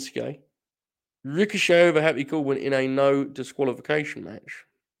Shinsuke. Ricochet over Happy Corbin in a no disqualification match.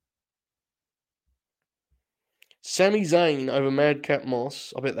 Sami Zayn over Madcap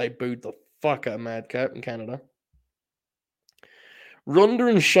Moss. I bet they booed the fuck out of Madcap in Canada. Ronda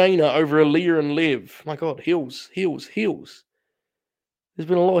and Shayna over Aaliyah and Liv. My God, heels. There's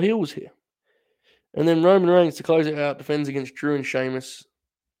been a lot of heels here. And then Roman Reigns to close it out, defends against Drew and Sheamus.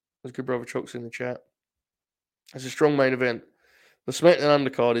 As good brother Chocks in the chat. It's a strong main event. The SmackDown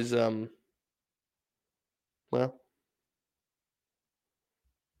undercard is, well,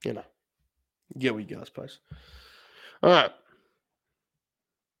 you know, get what you guys post. All right.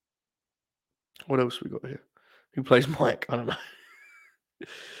 What else we got here? Who plays Mike? I don't know.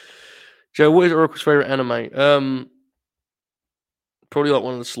 Joe, what is Oracle's favorite anime? Probably like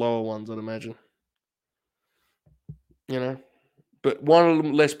one of the slower ones, I'd imagine. You know, but one of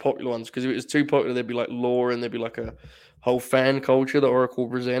the less popular ones, because if it was too popular, there'd be like lore and there'd be like a whole fan culture that Oracle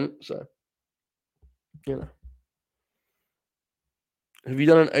present. So, you know. Have you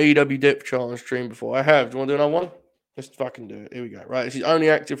done an AEW depth chart on stream before? I have. Do you want to do another one? Let's fucking do it. Here we go. Right, this is only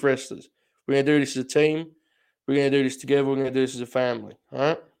active wrestlers. We're going to do this as a team. We're going to do this together. We're going to do this as a family. All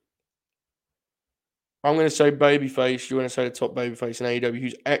right? I'm going to say babyface. You're going to say the top babyface in AEW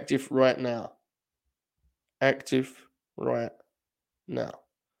who's active right now. Active right now.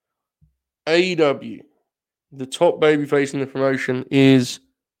 AEW. The top babyface in the promotion is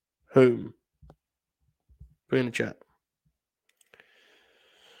whom? Put in the chat.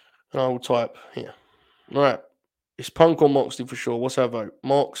 And I will type here. All right. It's Punk or Moxley for sure. What's our vote?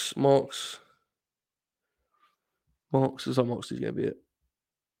 Mox. Looks like Moxley's going to be it.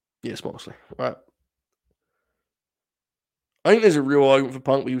 Yes, Moxley. All right. I think there's a real argument for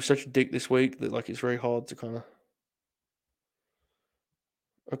Punk, but he was such a dick this week that like it's very hard to kind of.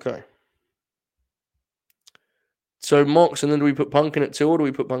 Okay. So Mox, and then do we put Punk in at 2 or do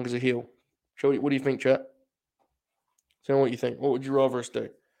we put Punk as a heel? What do you think, chat? Tell me what you think. What would you rather us do?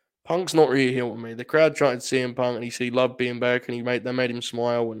 Punk's not really a heel with me. The crowd tried to see him Punk and he said he loved being back and they made him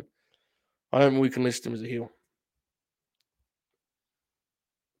smile, and I don't think we can list him as a heel.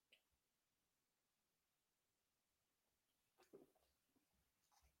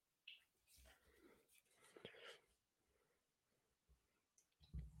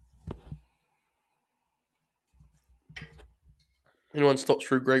 Anyone stops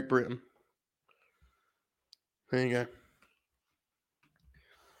through Great Britain? There you go.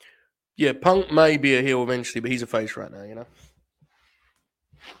 Yeah, Punk may be a heel eventually, but he's a face right now, you know?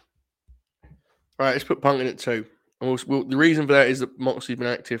 All right, let's put Punk in at 2. And the reason for that is that Moxley's been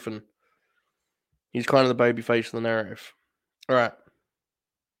active and he's kind of the baby face of the narrative. All right.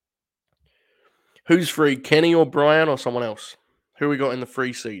 Who's free, Kenny or Brian or someone else? Who we got in the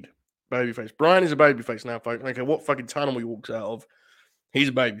free seed? Babyface. Brian is a babyface now, folks. Okay, what fucking tunnel he walks out of, he's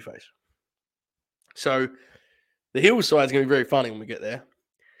a babyface. So the heel side is going to be very funny when we get there.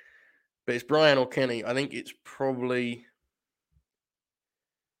 But it's Brian or Kenny. I think it's probably.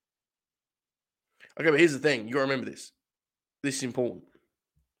 Okay, but here's the thing. You got to remember this. This is important.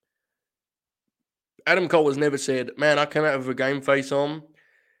 Adam Cole has never said, man, I came out with a game face on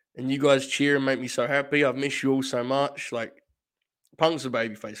and you guys cheer and make me so happy. I've missed you all so much. Like, Punk's a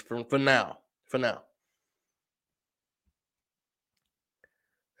babyface for now. For now.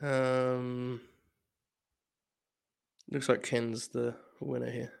 Looks like Ken's the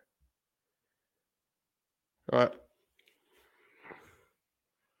winner here. All right.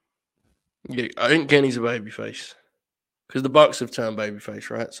 Yeah, I think Kenny's a babyface because the Bucks have turned babyface,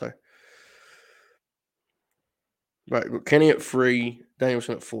 right? So, right, we've got Kenny at 3,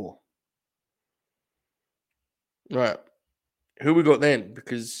 Danielson at 4. Right, who we got then?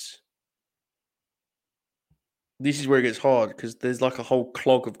 Because this is where it gets hard because there's like a whole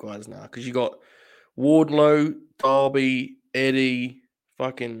clog of guys now. Because you got Wardlow, Darby, Eddie,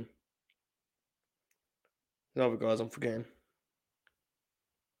 fucking the other guys I'm forgetting.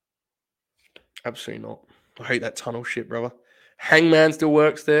 Absolutely not. I hate that tunnel shit, brother. Hangman still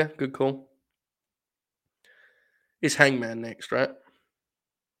works there. Good call. It's Hangman next, right?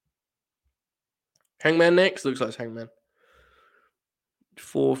 Hangman next? Looks like it's Hangman.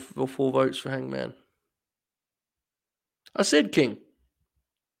 Four votes for Hangman. I said King.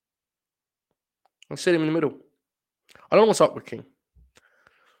 I said him in the middle. I don't know what's up with King.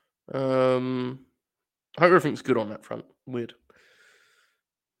 I hope everything's good on that front. Weird.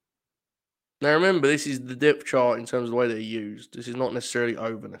 Now remember, this is the depth chart in terms of the way they're used. This is not necessarily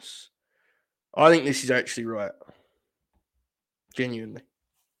overness. I think this is actually right. Genuinely.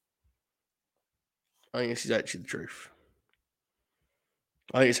 I think this is actually the truth.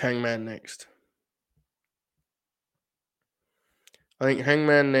 I think it's Hangman next. I think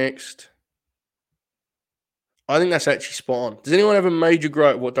Hangman next. I think that's actually spot on. Does anyone have a major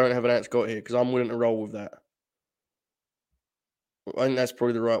gripe what Don't Have an Ants got here? Because I'm willing to roll with that. I think that's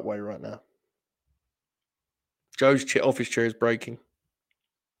probably the right way right now. Joe's office chair is breaking.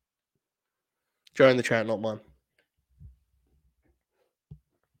 Joe in the chat, not mine.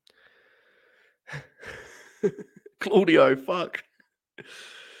 Claudio, fuck.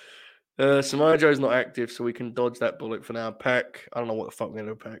 Samoa Joe's not active, so we can dodge that bullet for now. Pac, I don't know what the fuck we're going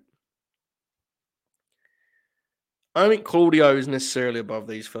to do, Pac. I don't think Claudio is necessarily above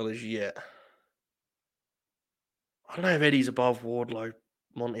these fellas yet. I don't know if Eddie's above Wardlow,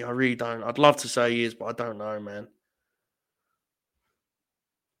 Monty. I really don't. I'd love to say he is, but I don't know, man.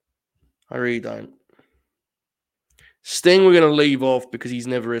 I really don't. Sting, we're going to leave off because he's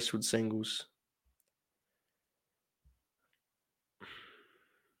never wrestled singles.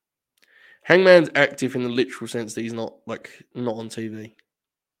 Hangman's active in the literal sense that he's not on TV.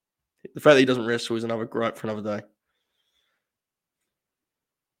 The fact that he doesn't wrestle is another gripe for another day.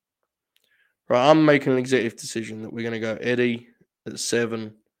 Right, I'm making an executive decision that we're going to go Eddie at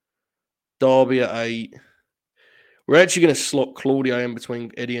 7, Darby at 8. We're actually going to slot Claudio in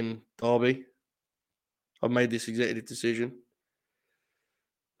between Eddie and Darby. I've made this executive decision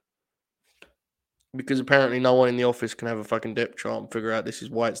because apparently no one in the office can have a fucking depth chart and figure out this is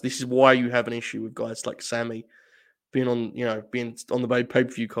why you have an issue with guys like Sammy being on the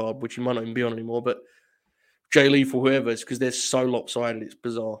pay-per-view card, which you might not even be on anymore, but Jay Lethal, whoever, it's because they're so lopsided. It's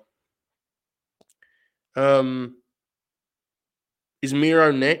bizarre. Is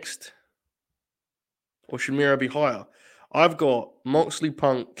Miro next? Or should Miro be higher? I've got Moxley,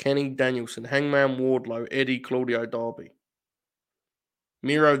 Punk, Kenny, Danielson, Hangman, Wardlow, Eddie, Claudio, Darby.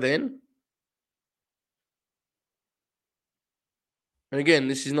 Miro then? And again,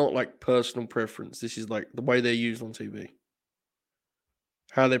 this is not like personal preference. This is like the way they're used on TV.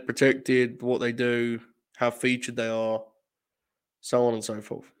 How they're protected, what they do, how featured they are, so on and so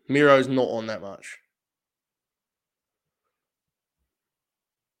forth. Miro's not on that much.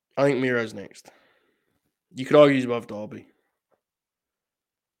 I think Miro's next. You could argue he's above Darby.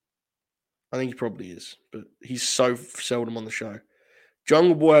 I think he probably is, but he's so seldom on the show.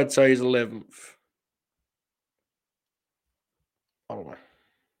 Jungle Boy, I'd say, is 11th. I don't know.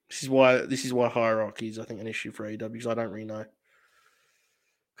 This is why hierarchy is, I think, an issue for AEW, because I don't really know.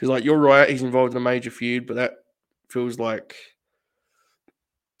 Because, like, you're right, he's involved in a major feud, but that feels like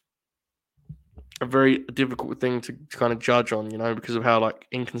a very difficult thing to kind of judge on, because of how, like,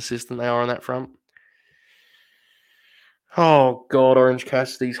 inconsistent they are on that front. Oh, God, Orange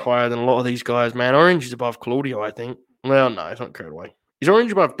Cassidy's higher than a lot of these guys, man. Orange is above Claudio, I think. Well, no, it's not carried away. Is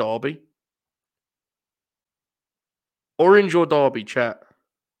Orange above Darby? Orange or Darby, chat?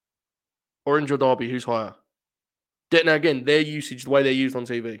 Orange or Darby, who's higher? Now, again, their usage, the way they're used on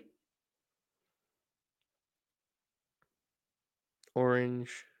TV.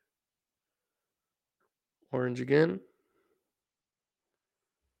 Orange again.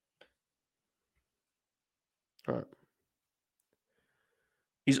 All right.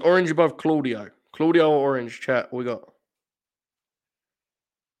 Is Orange above Claudio? Claudio or Orange, chat? What we got?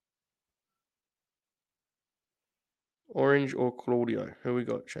 Orange or Claudio? Who we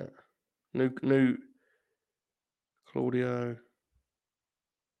got, chat? New Claudio.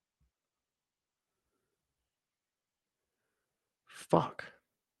 Fuck.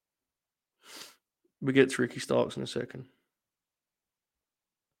 We get to Ricky Starks in a second.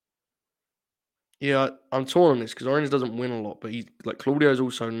 Yeah, I'm torn on this because Orange doesn't win a lot, but he's like Claudio's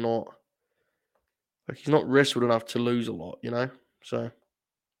also not like he's not wrestled enough to lose a lot, you know? So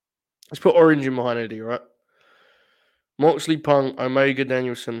let's put Orange in behind Eddie, right? Moxley, Punk, Omega,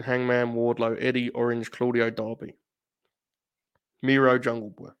 Danielson, Hangman, Wardlow, Eddie, Orange, Claudio, Darby. Miro, Jungle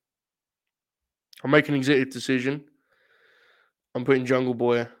Boy. I'm making an executive decision. I'm putting Jungle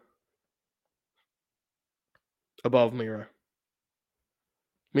Boy above Miro.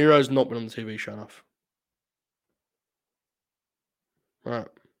 Miro's not been on the TV show enough. Right.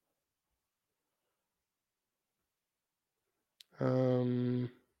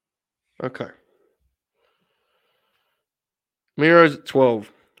 Okay. Miro's at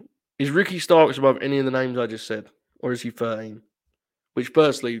 12. Is Ricky Starks above any of the names I just said? Or is he 13? Which,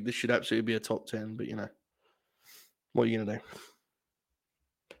 personally, this should absolutely be a top 10, but, you know. What are you going to do?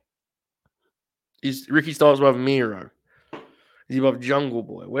 Is Ricky Starks above Miro? Is he above Jungle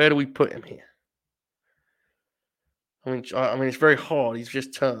Boy? Where do we put him here? I mean, it's very hard. He's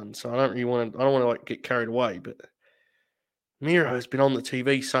just turned, so I don't want to like get carried away. But Miro has been on the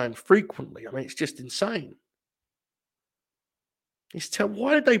TV saying frequently. I mean, it's just insane.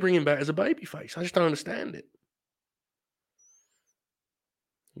 Why did they bring him back as a babyface? I just don't understand it.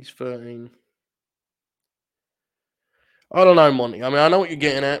 He's 13. I don't know, Monty. I mean, I know what you're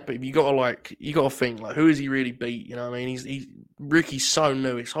getting at, but you gotta think like, who has he really beat? You know what I mean? Ricky's so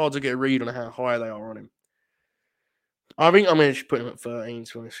new. It's hard to get a read on how high they are on him. I think I'm gonna just put him at 13.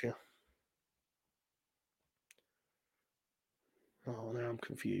 To be honest, yeah. Oh, now I'm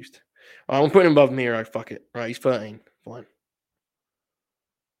confused. I'm putting him above Miro. Fuck it. Right, he's 13. Fine.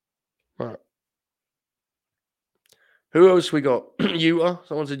 Right. Who else we got? Utah.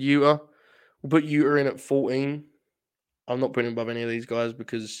 Someone said Utah. We'll put Utah in at 14. I'm not putting him above any of these guys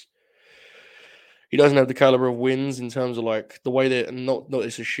because he doesn't have the caliber of wins in terms of like the way they're not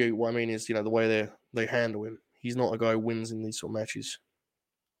it's a shoot. What I mean is, the way they handle him. He's not a guy who wins in these sort of matches.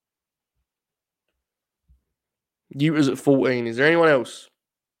 Utah's at 14. Is there anyone else?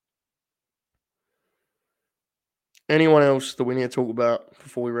 Anyone else that we need to talk about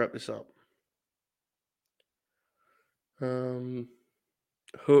before we wrap this up?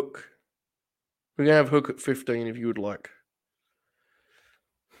 Hook. We're gonna have Hook at 15 if you would like.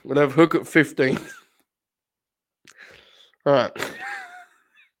 We'll have Hook at 15. All right.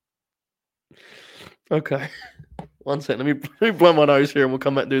 Okay. One second. Let me blow my nose here and we'll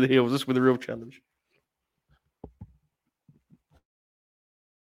come back and do the heels. This will be the real challenge.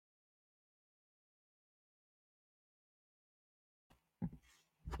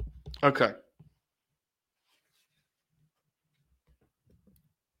 Okay.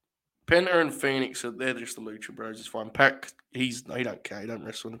 Penta and Phoenix, they're just the Lucha Bros. It's fine. Pac, he don't care. He don't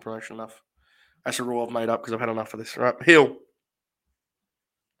wrestle in the promotion enough. That's a rule I've made up because I've had enough of this. Right. Heel.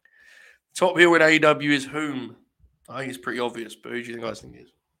 Top heel in AEW is whom? I think it's pretty obvious, but who do you guys think it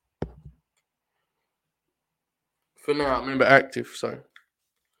is? For now, I remember active, so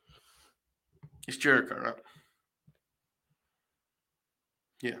it's Jericho, right?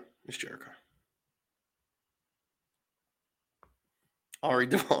 Yeah, it's Jericho. Ari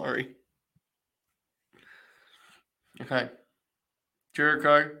Daivari. Okay.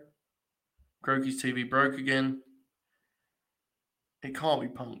 Jericho. Croaky's TV broke again. It can't be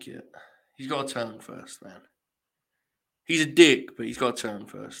Punk yet. He's got to turn first, man. He's a dick, but he's got to turn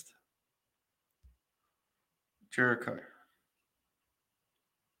first. Jericho.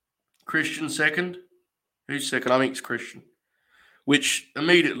 Christian second. Who's second? I think it's Christian. Which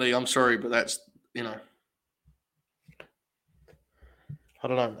immediately, I'm sorry, but that's, I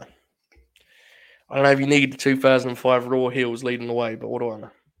don't know, man. I don't know if you need the 2005 Raw heels leading the way, but what do I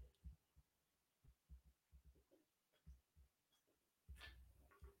know?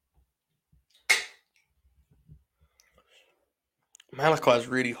 Malachi is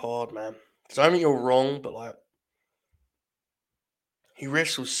really hard, man. Because I think you're wrong, but like, he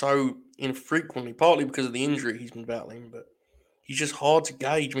wrestles so infrequently, partly because of the injury he's been battling, but he's just hard to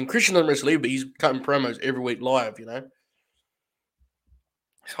gauge. I mean, Christian doesn't wrestle either, but he's cutting promos every week live, It's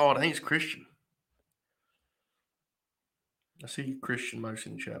hard. I think it's Christian. I see Christian most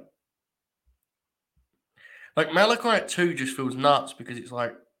in the chat. Like, Malachi at 2 just feels nuts because it's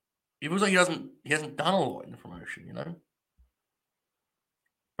like, it feels like he hasn't done a lot in the promotion,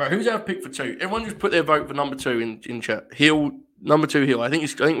 Right, who's our pick for 2? Everyone just put their vote for number 2 in chat. Heel, number 2 heel. I think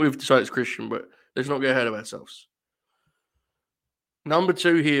we've decided it's Christian, but let's not get ahead of ourselves. Number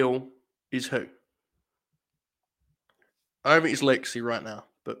 2 heel is who? I don't think it's Lexi right now,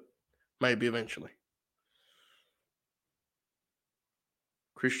 but maybe eventually.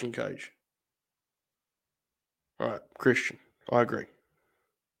 Christian Cage. All right, Christian. I agree.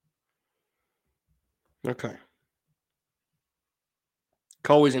 Okay.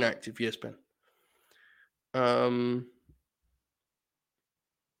 Cole is inactive. Yes, Ben.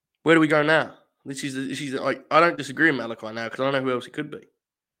 Where do we go now? This is like, I don't disagree with Malachi now because I don't know who else it could be.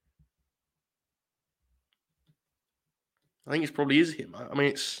 I think it probably is him. I mean,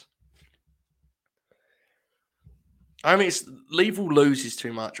 it's Lethal loses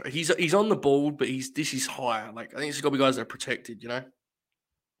too much. He's on the ball, but this is higher. Like I think it's got to be guys that are protected. You know,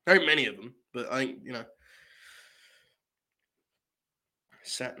 there ain't many of them, but I think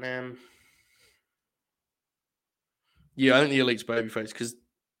Satnam. Yeah, I think the Elite's babyface because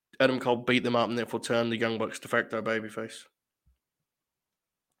Adam Cole beat them up and therefore turned the Young Bucks de facto babyface.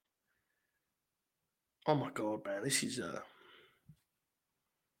 Oh my god, man, this is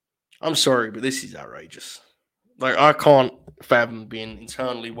I'm sorry, but this is outrageous. Like I can't fathom being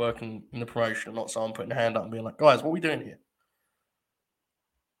internally working in the promotion and not someone putting a hand up and being like, guys, what are we doing here?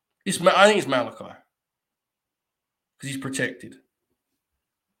 I think it's Malachi because he's protected.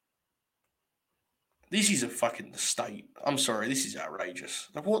 This is a fucking state. I'm sorry, this is outrageous.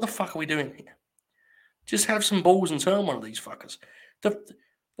 Like, what the fuck are we doing here? Just have some balls and turn one of these fuckers. The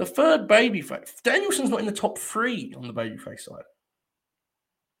third babyface. Danielson's not in the top 3 on the babyface side.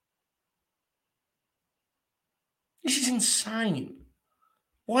 This is insane.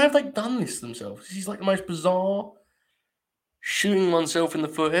 Why have they done this to themselves? This is like the most bizarre shooting oneself in the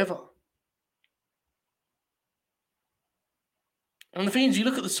foot ever. And the thing is, you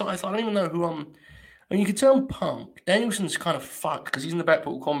look at the size, I don't even know who I mean, you could tell Punk. Danielson's kind of fucked because he's in the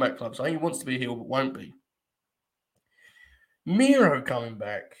Blackpool Combat Club, so I think he wants to be a heel but won't be. Miro coming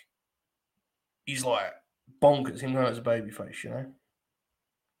back, he's like bonkers, him going as a babyface, you know?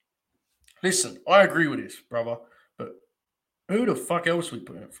 Listen, I agree with this, brother, but who the fuck else are we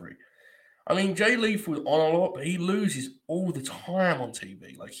putting it free? I mean, Jay Lethal was on a lot, but he loses all the time on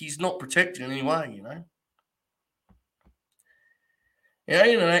TV. Like, he's not protected in any way, you know? It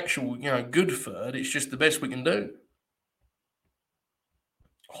ain't an actual, good third. It's just the best we can do.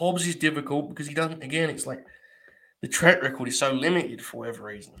 Hobbs is difficult because he doesn't, again, it's like the track record is so limited for whatever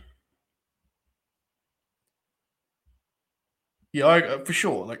reason. Yeah, for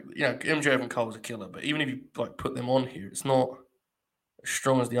sure. Like, MJF and Cole's a killer, but even if you like put them on here, it's not as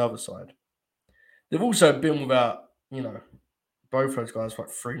strong as the other side. They've also been without, both those guys for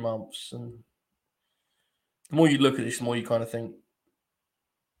like 3 months. And the more you look at this, the more you kind of think,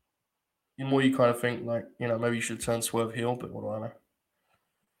 like, maybe you should turn Swerve heel, but what do I know?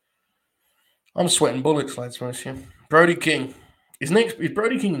 I'm sweating bullets, lads, for this. Brody King. Is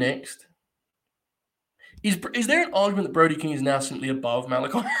Brody King next? Is there an argument that Brody King is now simply above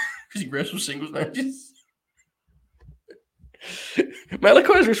Malachi because he wrestles singles matches?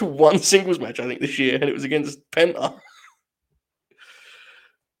 Malachi has wrestled 1 singles match, I think, this year, and it was against Penta.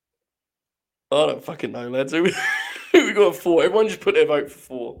 I don't fucking know, lads. Who we got 4? Everyone just put their vote for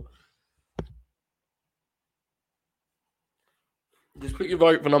 4. Just put your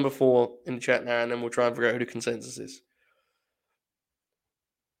vote for number 4 in the chat now, and then we'll try and figure out who the consensus is.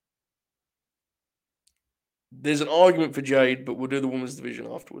 There's an argument for Jade, but we'll do the women's division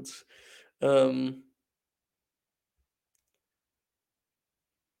afterwards.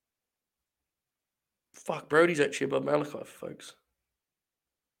 Fuck, Brody's actually above Malachi, folks.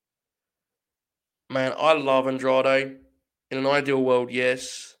 Man, I love Andrade. In an ideal world,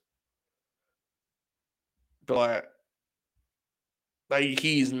 yes. But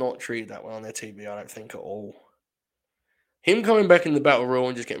he is not treated that well on their TV, I don't think, at all. Him coming back in the Battle Royal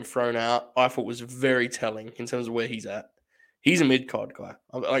and just getting thrown out, I thought was very telling in terms of where he's at. He's a mid-card guy.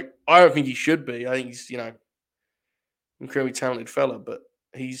 I don't think he should be. I think he's, incredibly talented fella, but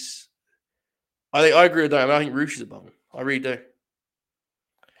he's... I agree with that. I think Roosh is above him. I really do.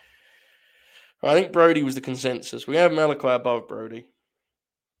 I think Brody was the consensus. We have Malachi above Brody.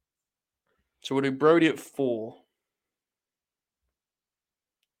 So we'll do Brody at 4.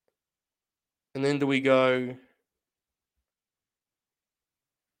 And then do we go...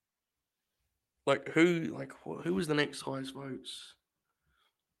 who was the next highest votes?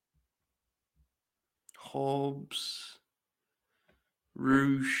 Hobbs,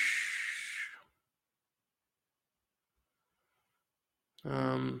 Roosh.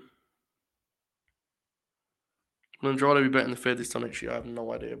 Will Andrade be better in the Fed this time next year? I have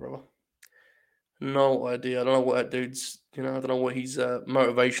no idea, brother. No idea. I don't know what that dude's, I don't know what his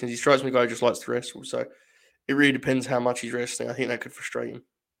motivation is. He strikes me a guy who just likes to wrestle, so it really depends how much he's wrestling. I think that could frustrate him.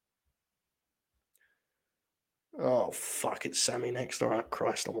 Oh, fuck, it's Sammy next. All right,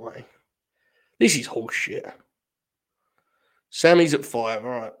 Christ almighty. This is horseshit. Sammy's at 5. All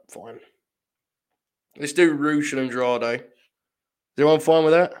right, fine. Let's do Roosh and Andrade. Is everyone fine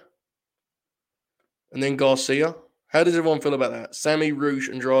with that? And then Garcia. How does everyone feel about that? Sammy, Roosh,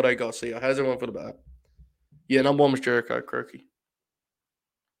 Andrade, Garcia. How does everyone feel about that? Yeah, number 1 was Jericho, Croaky.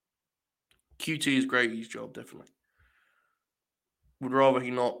 QT is great at his job, definitely. Would rather he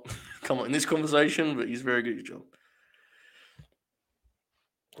not come on in this conversation, but he's very good at his job.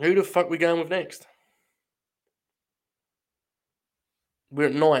 Who the fuck we going with next? We're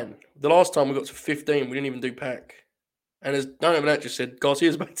at 9. The last time we got to 15, we didn't even do pack. And as Don't Even That just said,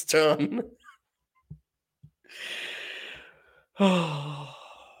 Garcia's about to turn.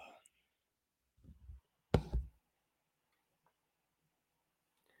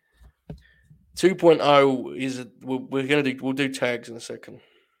 2.0 is we'll do tags in a second.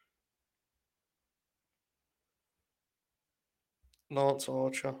 Lance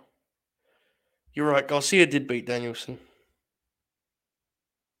Archer. You're right. Garcia did beat Danielson.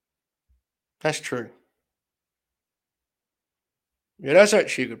 That's true. Yeah, that's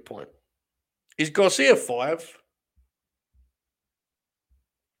actually a good point. Is Garcia 5?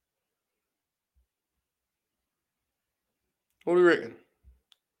 What do you reckon?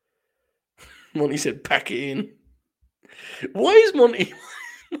 Monty said, pack it in. Why is Monty?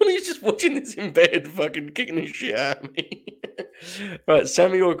 Monty's just watching this in bed, fucking kicking his shit at me. Right,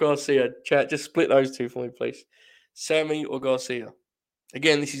 Sammy or Garcia? Chat, just split those two for me, please. Sammy or Garcia?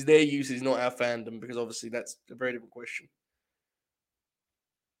 Again, this is their usage, not our fandom, because obviously that's a very different question.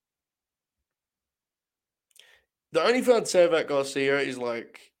 The only thing I'd say about Garcia is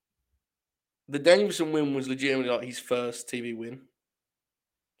like the Danielson win was legitimately like his first TV win.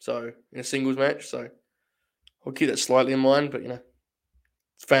 So in a singles match, so I'll keep that slightly in mind, but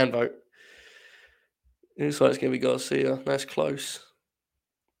it's fan vote. It looks like it's gonna be Garcia. That's close.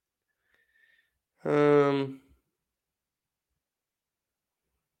 Oh,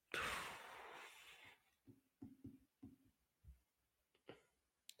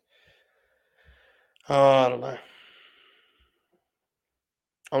 I don't know.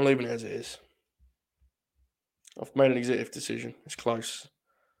 I'm leaving it as it is. I've made an executive decision. It's close.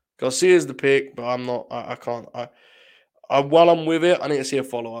 Garcia's the pick, but I'm not. I can't. While I'm with it, I need to see a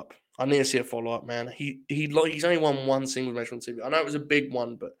follow up. Man. He's only won one single match on TV. I know it was a big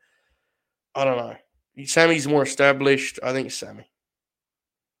one, but I don't know. Sammy's more established. I think it's Sammy.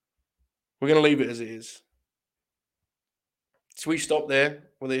 We're gonna leave it as it is. So we stop there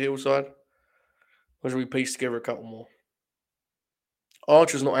with the hillside, or should we piece together a couple more?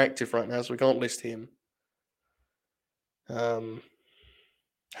 Archer's not active right now, so we can't list him.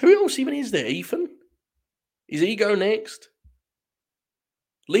 Who else even is there? Ethan? Is Ego next?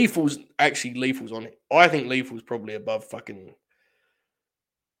 Lethal's on it. I think Lethal's probably above fucking.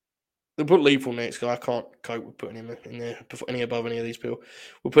 They'll put Lethal next because I can't cope with putting him in there above any of these people.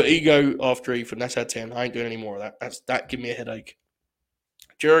 We'll put Ego after Ethan. That's our 10. I ain't doing any more of that. That give me a headache.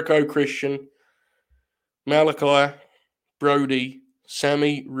 Jericho, Christian, Malachi, Brody,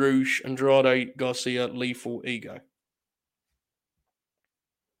 Sammy, Roosh, Andrade, Garcia, Lethal, Ego.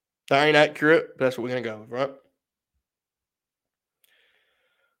 That ain't accurate, but that's what we're going to go with, right?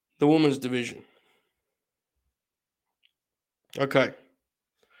 The women's division. Okay.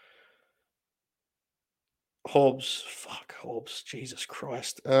 Hobbs. Fuck, Hobbs. Jesus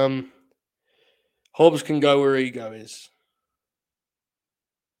Christ. Hobbs can go where Ego is.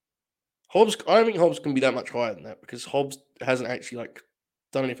 I don't think Hobbs can be that much higher than that because Hobbs hasn't actually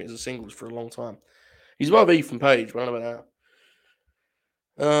done anything as a singles for a long time. He's above Ethan Page, but I don't know about that.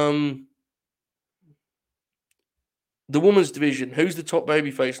 The women's division. Who's the top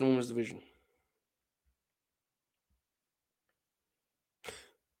babyface in the women's division?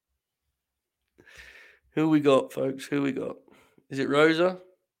 Who we got, folks? Who we got? Is it Rosa?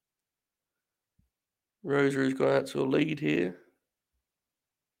 Rosa has gone out to a lead here.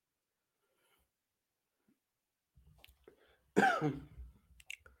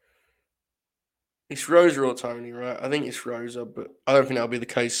 It's Rosa or Tony, right? I think it's Rosa, but I don't think that'll be the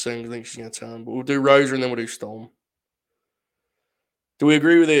case soon. I think she's going to turn. But we'll do Rosa and then we'll do Storm. Do we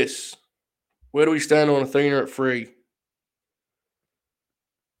agree with this? Where do we stand on Athena at 3?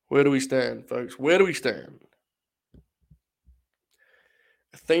 Where do we stand, folks? Where do we stand?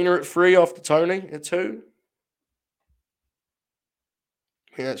 Athena at 3 after Tony at 2?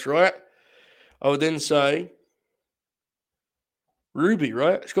 Yeah, that's right. I would then say Ruby,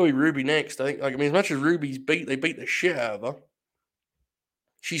 right? It's got to be Ruby next. I think. As much as Ruby's they beat the shit out of her.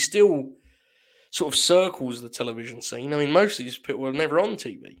 She still sort of circles the television scene. Most of these people were never on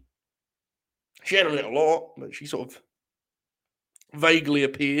TV. She hadn't done it a lot, but she sort of vaguely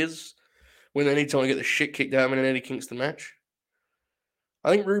appears when they need time to get the shit kicked out of them in an Eddie Kingston match. I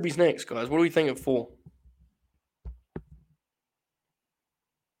think Ruby's next, guys. What do we think at 4?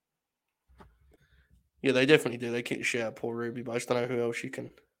 Yeah, they definitely do. They kick the shit out of poor Ruby, but I just don't know who else you can.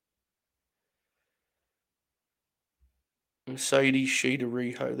 Mercedes, Sheeta,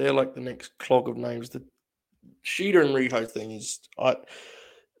 Riho. They're like the next clog of names. The Sheeta and Riho thing is,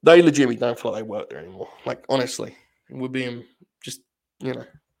 they legitimately don't feel like they work there anymore. Like, honestly, we're being just,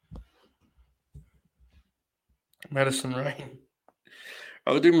 Madison Rain.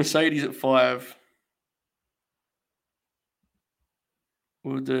 I'll do Mercedes at 5.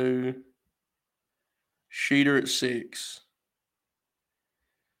 We'll do Sheeta at 6.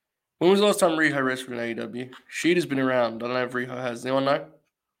 When was the last time Riho wrestled in AEW? Sheeta's been around. I don't know if Riho has. Anyone know?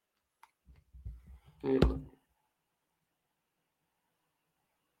 Yeah.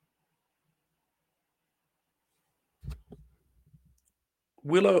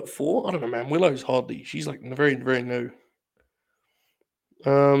 Willow at 4? I don't know, man. Willow's hardly. She's like very, very new.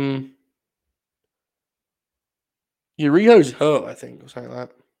 Yeah, Riho's hurt, I think, or something like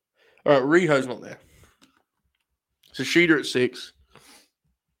that. All right, Riho's not there. So Sheeta at 6.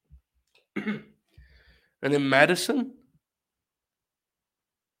 And then Madison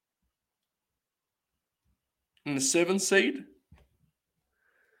in the 7 seed.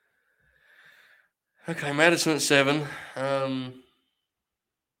 Okay, Madison at 7.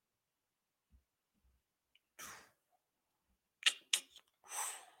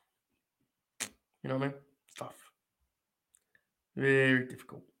 You know what I mean? It's tough. Very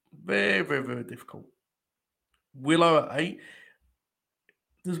difficult. Very, very, very difficult. Willow at 8.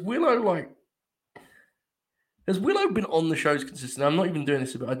 Has Willow been on the shows consistently? I'm not even doing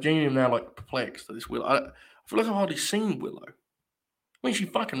this, but I genuinely am now perplexed at this Willow. I feel like I've hardly seen Willow. I mean, she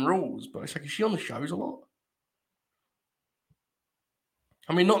fucking rules, but it's like, is she on the shows a lot?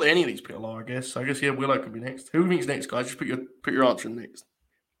 I mean, not that any of these people are, I guess. I guess, yeah, Willow could be next. Who think's next, guys? Just put your answer in next.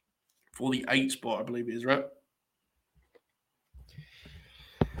 For the 8 spot, I believe it is, right?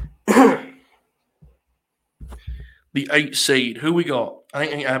 The 8 seed. Who we got? I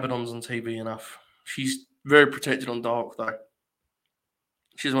think Abaddon's on TV enough. She's very protected on Dark, though.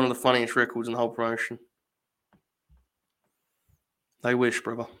 She's one of the funniest records in the whole promotion. They wish,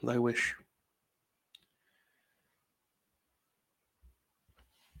 brother. They wish.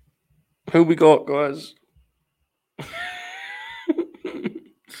 Who we got, guys?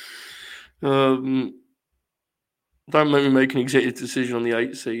 Don't make me make an executive decision on the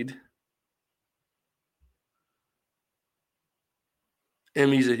 8 seed.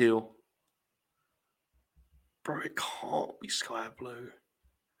 Emmy's a heel. Bro, it can't be Sky Blue.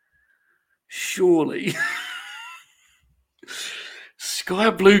 Surely. Sky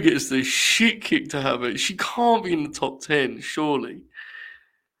Blue gets the shit kicked out of it. She can't be in the top 10, surely.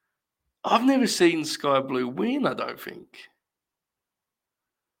 I've never seen Sky Blue win, I don't think.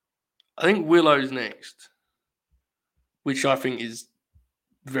 I think Willow's next, which I think is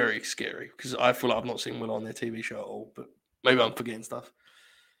very scary because I feel like I've not seen Willow on their TV show at all, but maybe I'm forgetting stuff.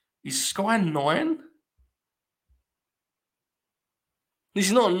 Is Sky 9? This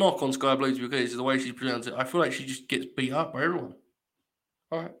is not a knock on Sky Blue because it's the way she presents it. I feel like she just gets beat up by everyone.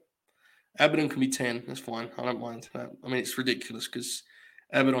 All right. Abaddon can be 10. That's fine. I don't mind that. I mean, it's ridiculous because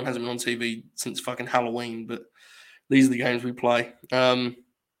Abaddon hasn't been on TV since fucking Halloween, but these are the games we play. All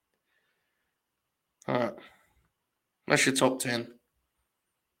right. That's your top 10.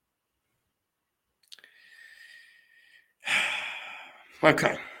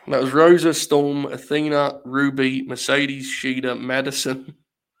 Okay. That was Rosa, Storm, Athena, Ruby, Mercedes, Sheeta, Madison,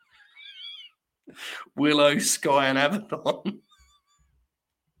 Willow, Sky, and Abaddon.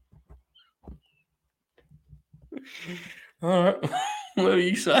 All right. What do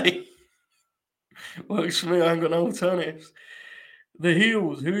you say? Works for me. I haven't got no alternatives. The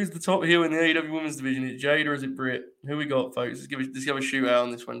heels. Who is the top heel in the AEW Women's Division? Is it Jade or is it Britt? Who we got, folks? Let's have a shootout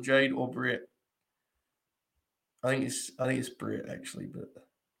on this one. Jade or Britt? I think it's Britt actually, but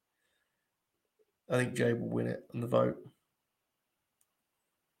I think Jade will win it on the vote.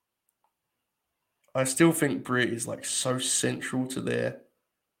 I still think Britt is so central to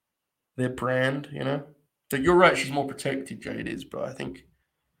their brand, you know. So you're right, she's more protected, Jade is, but I think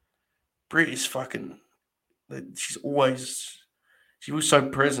Britt is fucking. She was so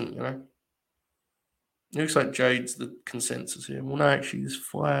present, you know. It looks like Jade's the consensus here. Well, no, actually, there's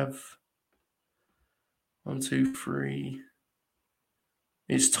 5. 1, 2, 3.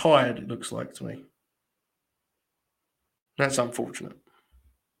 It's tied, it looks like to me. That's unfortunate.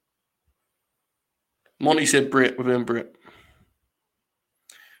 Monty said Britt within Britt.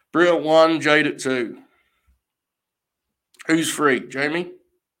 Britt at 1, Jade at 2. Who's free? Jamie?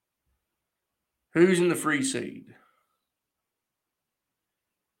 Who's in the free seed?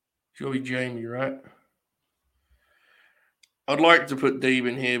 Joey Jamie, right? I'd like to put Deeb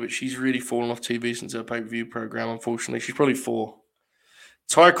in here, but she's really fallen off TV since her pay-per-view program, unfortunately. She's probably 4.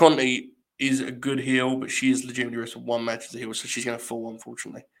 Ty Conti is a good heel, but she is legitimately wrestled 1 match as a heel, so she's going to fall,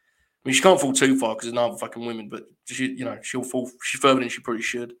 unfortunately. I mean, she can't fall too far because there's no other fucking women, but she'll fall. She's further than she probably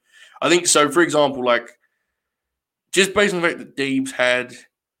should. I think so. For example, like just based on the fact that Deeb's had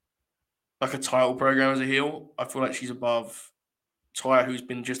like a title program as a heel, I feel like she's above Ty, who's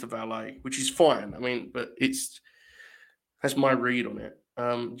been just a valet, which is fine. I mean, but that's my read on it.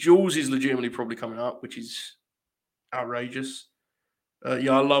 Jules is legitimately probably coming up, which is outrageous.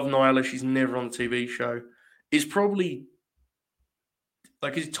 Yeah, I love Nyla. She's never on the TV show. It's probably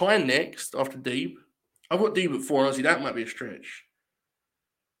like, is Ty next after Deeb? I've got Deeb at 4. Honestly, that might be a stretch.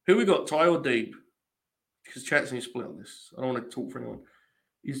 Who we got, Ty or Deeb? Because chat's need to split on this. I don't want to talk for anyone.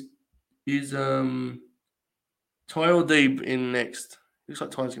 Is Ty or Deeb in next? Looks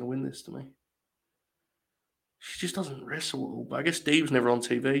like Ty's going to win this to me. She just doesn't wrestle at all. But I guess Deeb's never on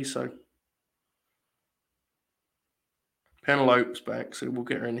TV, so. Penelope's back, so we'll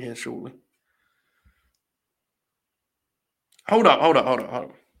get her in here shortly. Hold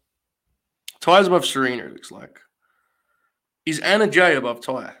up. Ty's above Serena, it looks like. Is Anna Jay above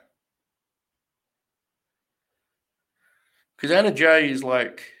Ty? Because Anna Jay is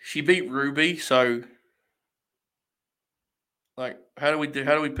like, she beat Ruby, so like, how do we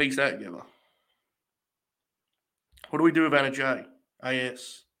piece that together? What do we do with Anna Jay?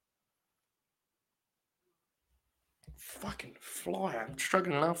 AS. Fucking fly. I'm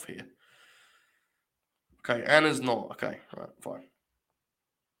struggling enough here. Okay, Anna's not. Okay, right, fine.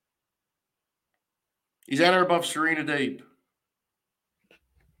 Is Anna above Serena Deeb?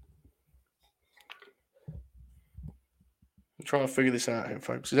 I'm trying to figure this out here,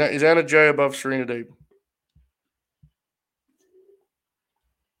 folks. Is Anna Jay above Serena Deeb?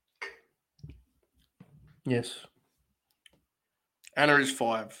 Yes. Anna is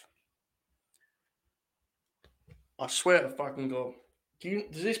 5. I swear to fucking God.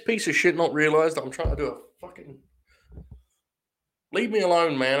 Does this piece of shit not realise that I'm trying to do a fucking... Leave me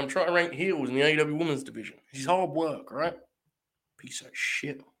alone, man. I'm trying to rank heels in the AEW Women's Division. This is hard work, right? Piece of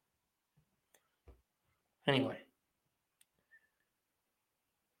shit. Anyway.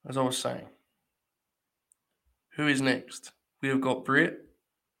 As I was saying. Who is next? We have got Britt.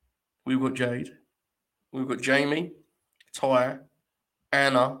 We've got Jade. We've got Jamie. Ty.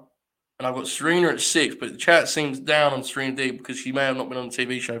 Anna. And I've got Serena at 6, but the chat seems down on Serena D because she may have not been on the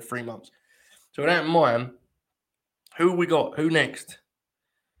TV show for 3 months. So with that in mind, who we got? Who next?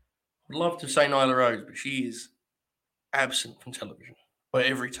 I'd love to say Nyla Rose, but she is absent from television by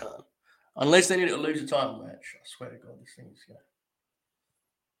every turn. Unless they need to lose a title match. I swear to God, this thing is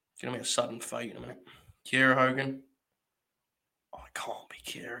going to be a sudden fate in a minute. Kiera Hogan. Oh, it can't be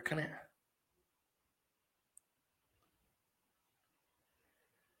Kiera, can it?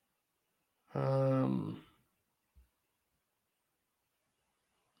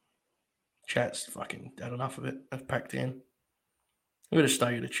 Chat's fucking had enough of it. I've packed in. I'm going to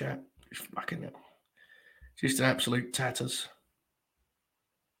stay in the chat. It's fucking it. Just an absolute tatters.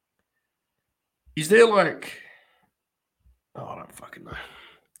 Is there like... Oh, I don't fucking know.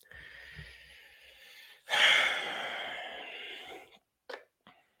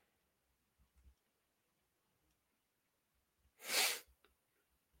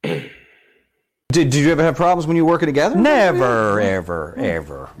 Did you ever have problems when you were working together? Never,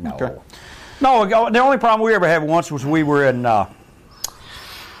 ever. No. Okay. No, the only problem we ever had once was we were in, down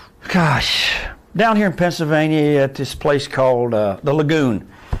here in Pennsylvania at this place called the Lagoon,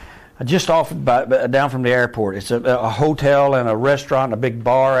 just down from the airport. It's a hotel and a restaurant and a big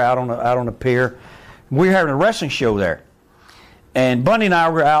bar out on the pier. We were having a wrestling show there. And Bundy and I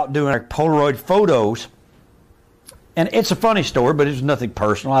were out doing our Polaroid photos. And it's a funny story, but it's nothing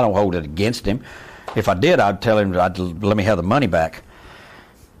personal. I don't hold it against him. If I did, I'd tell him I'd let me have the money back.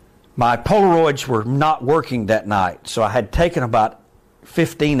 My Polaroids were not working that night, so I had taken about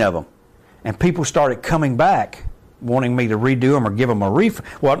 15 of them. And people started coming back wanting me to redo them or give them a refund.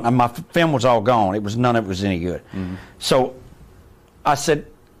 Well, my film was all gone. None of it was any good. Mm-hmm. So I said,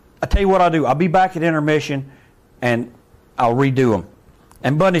 I tell you what I'll do. I'll be back at intermission, and I'll redo them.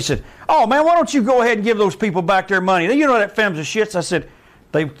 And Bundy said, oh, man, why don't you go ahead and give those people back their money? You know that film's a shits. I said,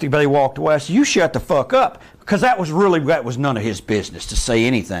 they walked away. I said, you shut the fuck up. Because that was none of his business to say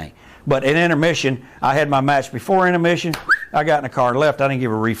anything. But in intermission, I had my match before intermission. I got in the car and left. I didn't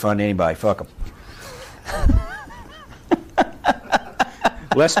give a refund to anybody. Fuck them.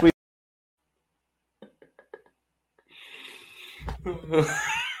 Lest we...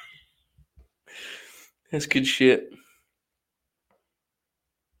 That's good shit.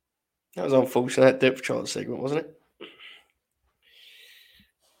 That was unfortunate, that depth chart segment, wasn't it?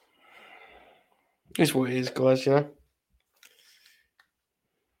 It's what it is, guys, you know?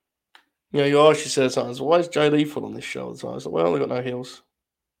 You ask yourself sometimes, why is Jay Lethal on this show all the time? It's like, well, they got no heels.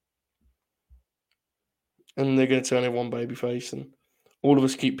 And they're going to turn everyone babyface, and all of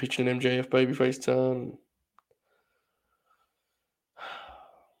us keep pitching an MJF babyface turn.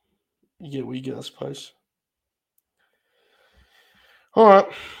 You get what you get, I suppose. All right.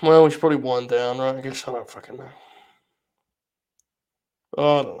 Well, we should probably wind down, right? I guess I don't fucking know.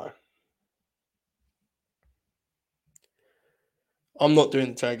 Oh, I don't know. I'm not doing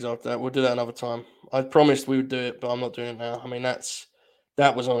the tags after that. We'll do that another time. I promised we would do it, but I'm not doing it now. I mean,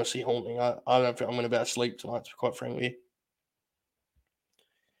 that was honestly haunting. I don't think I'm going to be able to sleep tonight, to be quite frank with you.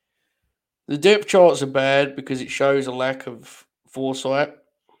 The depth charts are bad because it shows a lack of foresight.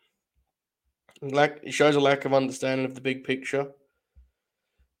 It shows a lack of understanding of the big picture.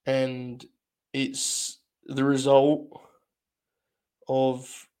 And it's the result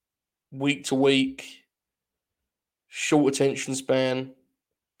of week to week, short attention span,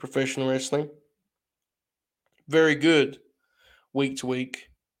 professional wrestling. Very good week to week,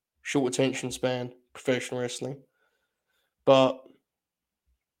 short attention span, professional wrestling. But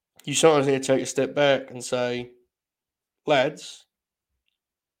you sometimes need to take a step back and say, lads,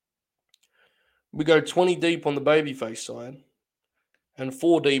 we go 20 deep on the babyface side and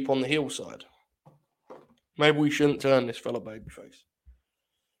 4 deep on the heel side. Maybe we shouldn't turn this fella babyface.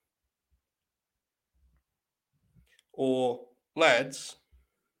 Or, lads,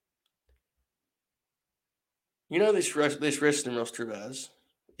 you know this wrestling roster of ours?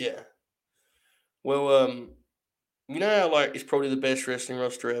 Yeah. Well, you know how, like, it's probably the best wrestling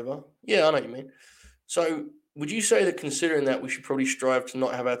roster ever? Yeah, I know what you mean. So, would you say that considering that we should probably strive to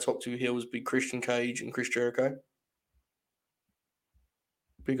not have our top 2 heels be Christian Cage and Chris Jericho?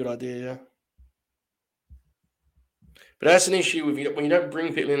 Be a good idea, yeah. But that's an issue with when you don't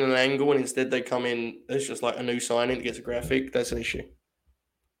bring people in an angle and instead they come in, it's just like a new signing that gets a graphic. That's an issue.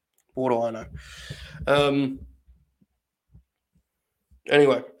 What do I know?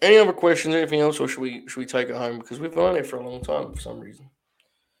 Anyway, any other questions, anything else, or should we take it home? Because we've been on it for a long time for some reason.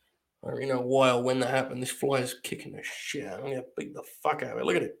 I don't really know why or when that happened. This fly is kicking the shit out. I'm going to beat the fuck out of it.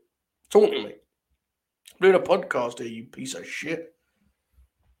 Look at it. Taunting me. I'm doing a podcast here, you piece of shit.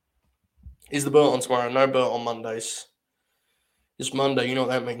 Is the belt on tomorrow? No belt on Mondays. It's Monday. You know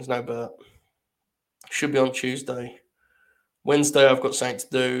what that means. No belt. Should be on Tuesday. Wednesday, I've got something to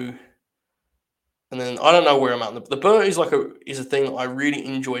do. And then I don't know where I'm at. The Burt is a thing that I really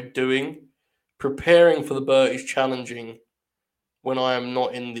enjoy doing. Preparing for the Burt is challenging when I am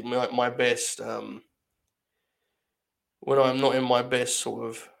not in my best. When I'm not in my best sort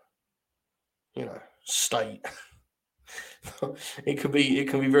of, state. it can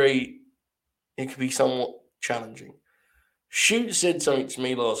be somewhat challenging. Shoot said something to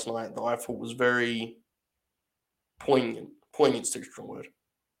me last night that I thought was very poignant. Poignant's too strong word.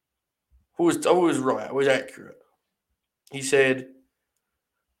 I was right. I was accurate. He said,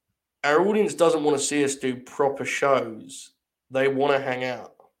 our audience doesn't want to see us do proper shows. They want to hang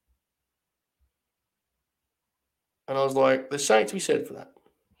out. And I was like, there's something to be said for that.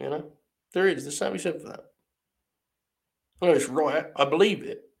 There is. There's something to be said for that. I know it's right. I believe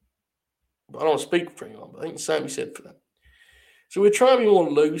it. But I don't want to speak for anyone. But I think there's something to be said for that. So we're trying to be more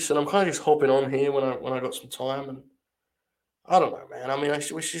loose. And I'm kind of just hopping on here when I got some time. And I don't know, man. I mean,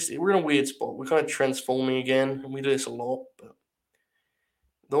 we're in a weird spot. We're kind of transforming again. And we do this a lot. But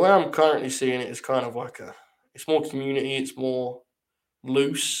the way I'm currently seeing it is kind of like it's more community. It's more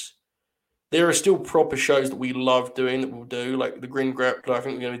loose. There are still proper shows that we love doing that we'll do, like the Grin Grappler. I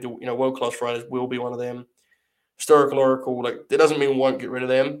think we're going to do, World Class Fighters will be one of them. Historical Oracle, that doesn't mean we won't get rid of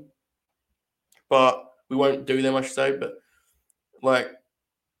them, but we won't do them, I should say. But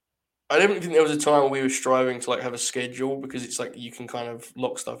I don't think there was a time when we were striving to have a schedule because it's like you can kind of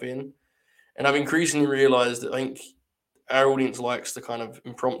lock stuff in. And I've increasingly realized that I think our audience likes the kind of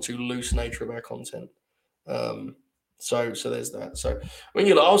impromptu, loose nature of our content. So there's that. So I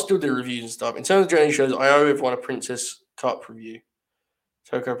mean, I'll still do reviews and stuff. In terms of journey shows, I owe everyone a Princess Cup review,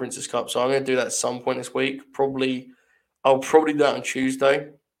 Tokyo Princess Cup. So I'm going to do that at some point this week. I'll probably do that on Tuesday.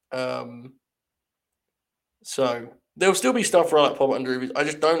 So there'll still be stuff where I pop up and do reviews. I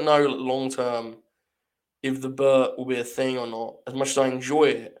just don't know long term if the Burt will be a thing or not. As much as I enjoy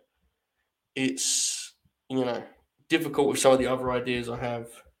it, it's difficult with some of the other ideas I have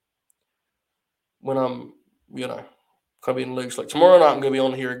when I'm kind of being loose. Like tomorrow night, I'm going to be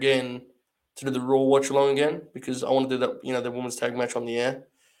on here again to do the Raw watch along again because I want to do that, the women's tag match on the air.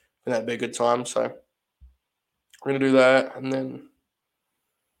 And that'd be a good time. So we're going to do that. And then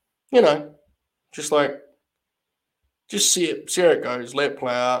you know, just see how it goes, let it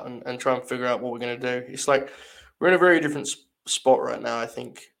play out, and try and figure out what we're going to do. It's like we're in a very different spot right now, I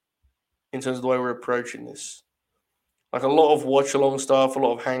think, in terms of the way we're approaching this. Like a lot of watch along stuff, a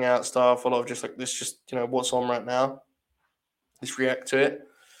lot of hangout stuff, a lot of just like this, just what's on right now. Let's react to it.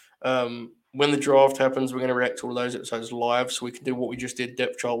 When the draft happens, we're going to react to all those episodes live, so we can do what we just did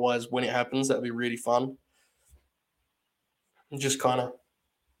depth chart wise when it happens. That'd be really fun. And just kind of,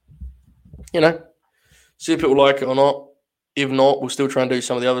 see if people like it or not. If not, we'll still try and do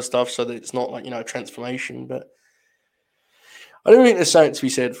some of the other stuff so that it's not like a transformation. But I don't think there's something to be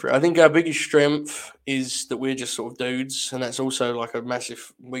said for it. I think our biggest strength is that we're just sort of dudes, and that's also like a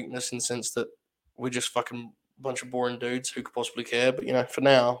massive weakness in the sense that we're just fucking bunch of boring dudes who could possibly care. But for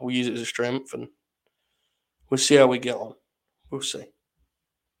now, we'll use it as a strength, and we'll see how we get on. We'll see.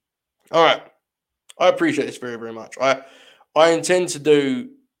 All right, I appreciate this very, very much. I intend to do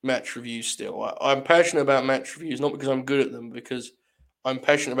match reviews still. I'm passionate about match reviews, not because I'm good at them, because I'm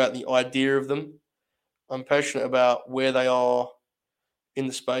passionate about the idea of them. I'm passionate about where they are in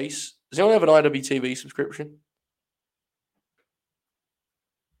the space. Does anyone have an IWTV subscription?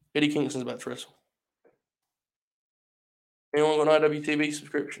 Eddie Kingston's about to wrestle. Anyone got an IWTV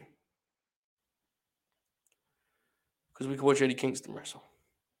subscription? Because we could watch Eddie Kingston wrestle.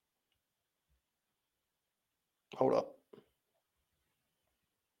 Hold up.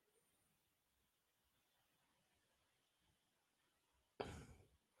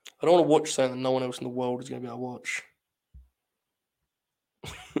 I don't want to watch something that no one else in the world is going to be able to watch.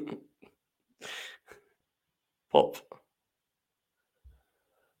 Pop.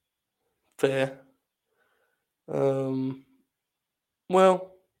 Fair.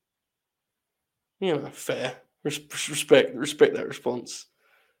 Well, fair. Respect that response.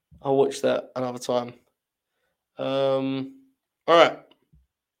 I'll watch that another time. All right.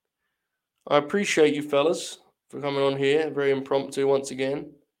 I appreciate you fellas for coming on here. Very impromptu once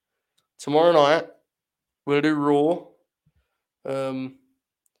again. Tomorrow night, we're going to do Raw.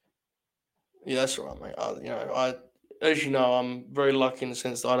 Yeah, that's all right, mate. As you know, I'm very lucky in the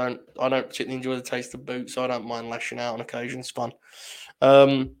sense that I don't particularly enjoy the taste of boot, so I don't mind lashing out on occasion. It's fun.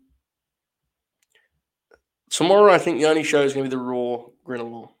 Tomorrow, I think the only show is going to be the Raw Grin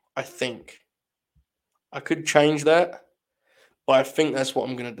Along. I think. I could change that, but I think that's what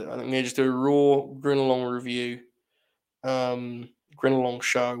I'm going to do. I think I'm going to just do a Raw Grin Along review, Grin Along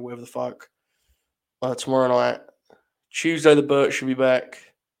show, whatever the fuck, tomorrow night. Tuesday, the Burt should be back.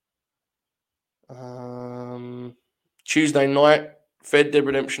 Tuesday night, Fed Dead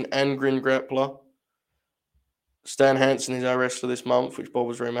Redemption and Grin Grappler. Stan Hansen is our wrestler this month, which Bob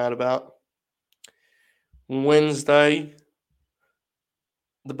was very mad about. Wednesday,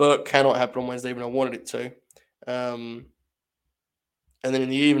 the Burt cannot happen on Wednesday, even I wanted it to. And then in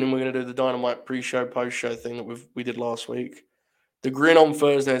the evening, we're going to do the Dynamite pre-show, post-show thing that we did last week. The Grin on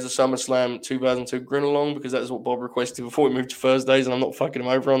Thursday is a SummerSlam 2002 Grin Along, because that is what Bob requested before we moved to Thursdays, and I'm not fucking him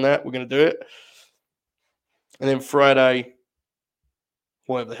over on that. We're going to do it. And then Friday,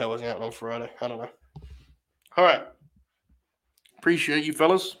 whatever the hell was out on Friday. I don't know. All right. Appreciate you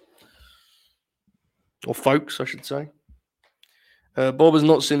fellas. Or folks, I should say. Bob has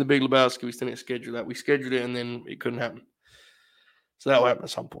not seen the Big Lebowski. We still need to schedule that. We scheduled it and then it couldn't happen. So that will happen at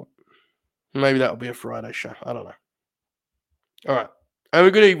some point. Maybe that will be a Friday show. I don't know. All right. Have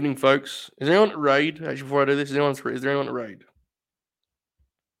a good evening, folks. Is there anyone at raid? Actually, before I do this, is there anyone at raid?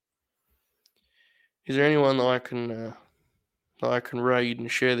 Is there anyone that I can raid and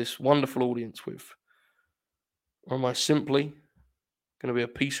share this wonderful audience with? Or am I simply going to be a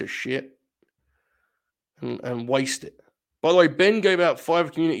piece of shit and waste it? By the way, Ben gave out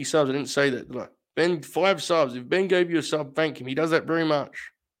 5 community subs. I didn't say that, did I? Ben, 5 subs. If Ben gave you a sub, thank him. He does that very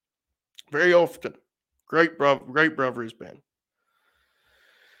much. Very often. Great brother is Ben.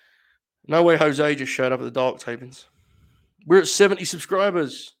 No way Jose just showed up at the Dark Tapings. We're at 70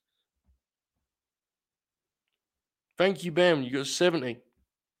 subscribers. Thank you, Ben. You got 70.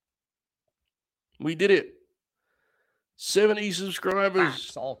 We did it. 70 subscribers.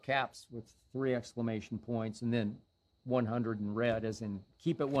 Facts, all caps with 3 exclamation points, and then 100 in red, as in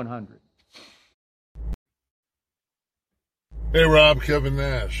keep it 100. Hey, Rob, Kevin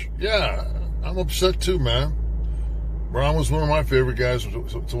Nash. Yeah, I'm upset too, man. Ron was one of my favorite guys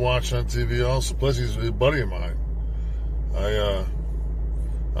to watch on TV also. Plus, he's a buddy of mine. I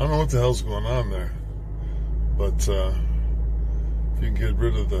don't know what the hell's going on there. But if you can get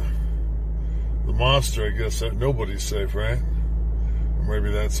rid of the monster, I guess that nobody's safe, right? Or maybe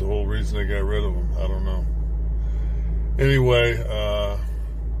that's the whole reason they got rid of him. I don't know. Anyway,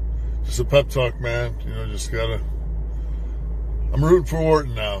 just a pep talk, man. Just gotta... I'm rooting for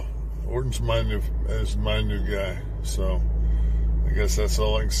Orton now. Orton's my new guy. So I guess that's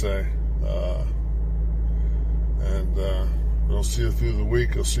all I can say. And I don't see you through the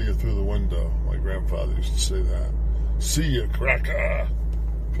week. I'll see you through the window. My grandfather used to say that. See ya, cracker.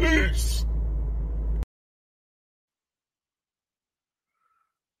 Peace.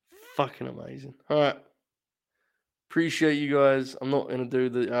 Fucking amazing. All right. Appreciate you guys. I'm not going to do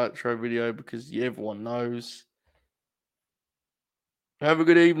the outro video because everyone knows. Have a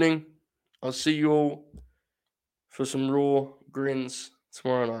good evening. I'll see you all for some raw grins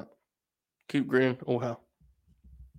tomorrow night. Keep grinning. All hell.